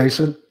right,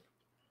 Jason.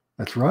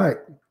 That's right.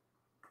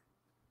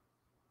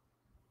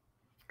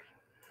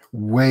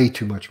 Way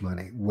too much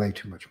money. Way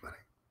too much money.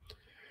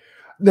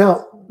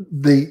 Now,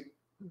 the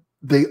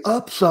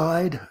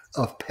upside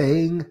of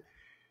paying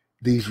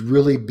these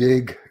really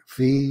big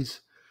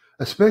fees,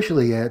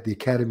 especially at the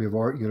Academy of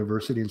Art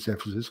University in San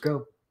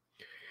Francisco,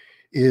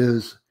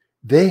 is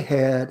they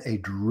had a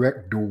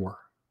direct door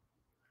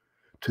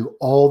to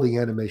all the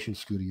animation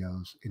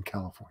studios in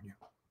California.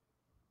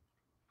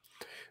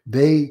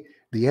 The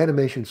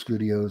animation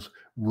studios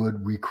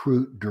would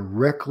recruit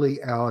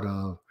directly out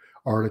of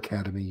Art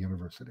Academy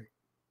University,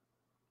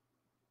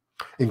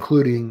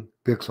 including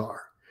Pixar.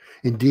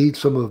 Indeed,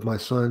 some of my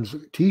son's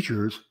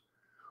teachers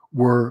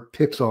were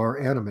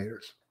Pixar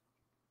animators.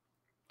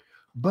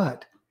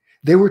 But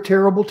they were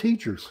terrible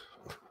teachers.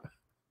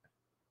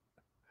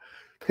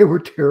 They were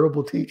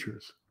terrible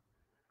teachers.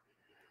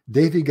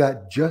 Davey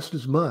got just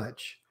as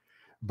much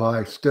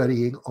by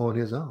studying on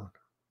his own.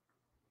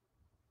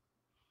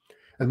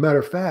 As a matter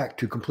of fact,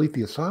 to complete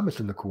the assignments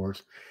in the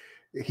course,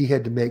 he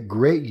had to make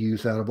great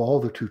use out of all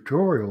the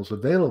tutorials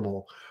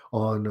available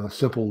on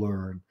Simple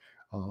Learn,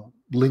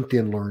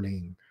 LinkedIn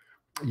Learning,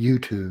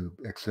 YouTube,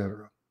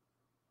 etc.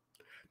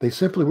 They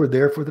simply were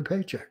there for the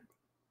paycheck.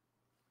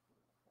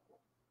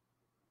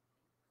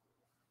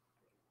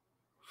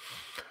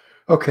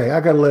 Okay,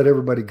 I got to let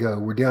everybody go.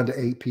 We're down to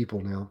 8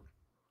 people now.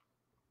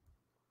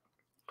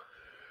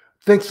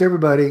 Thanks,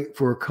 everybody,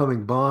 for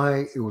coming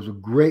by. It was a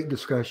great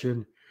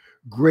discussion.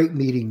 Great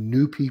meeting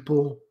new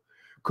people.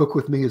 Cook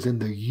With Me is in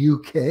the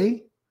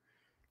UK.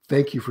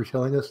 Thank you for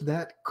telling us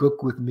that.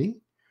 Cook with me.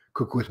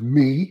 Cook with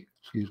me,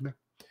 excuse me.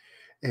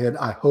 And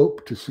I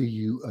hope to see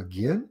you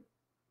again.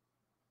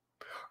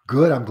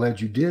 Good. I'm glad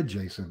you did,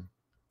 Jason.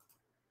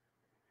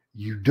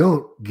 You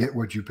don't get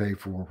what you pay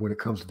for when it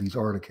comes to these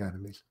art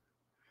academies.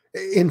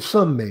 In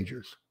some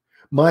majors.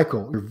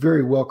 Michael, you're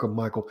very welcome,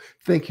 Michael.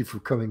 Thank you for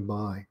coming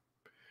by.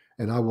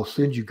 And I will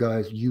send you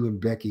guys, you and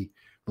Becky,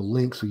 the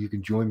link so you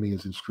can join me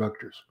as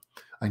instructors.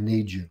 I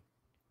need you.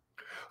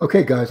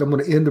 Okay, guys, I'm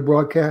going to end the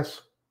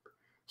broadcast.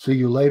 See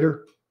you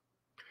later.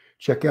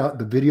 Check out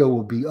the video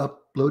will be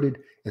uploaded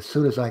as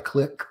soon as I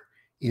click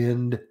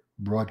end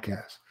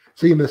broadcast.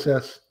 See you, Miss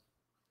S.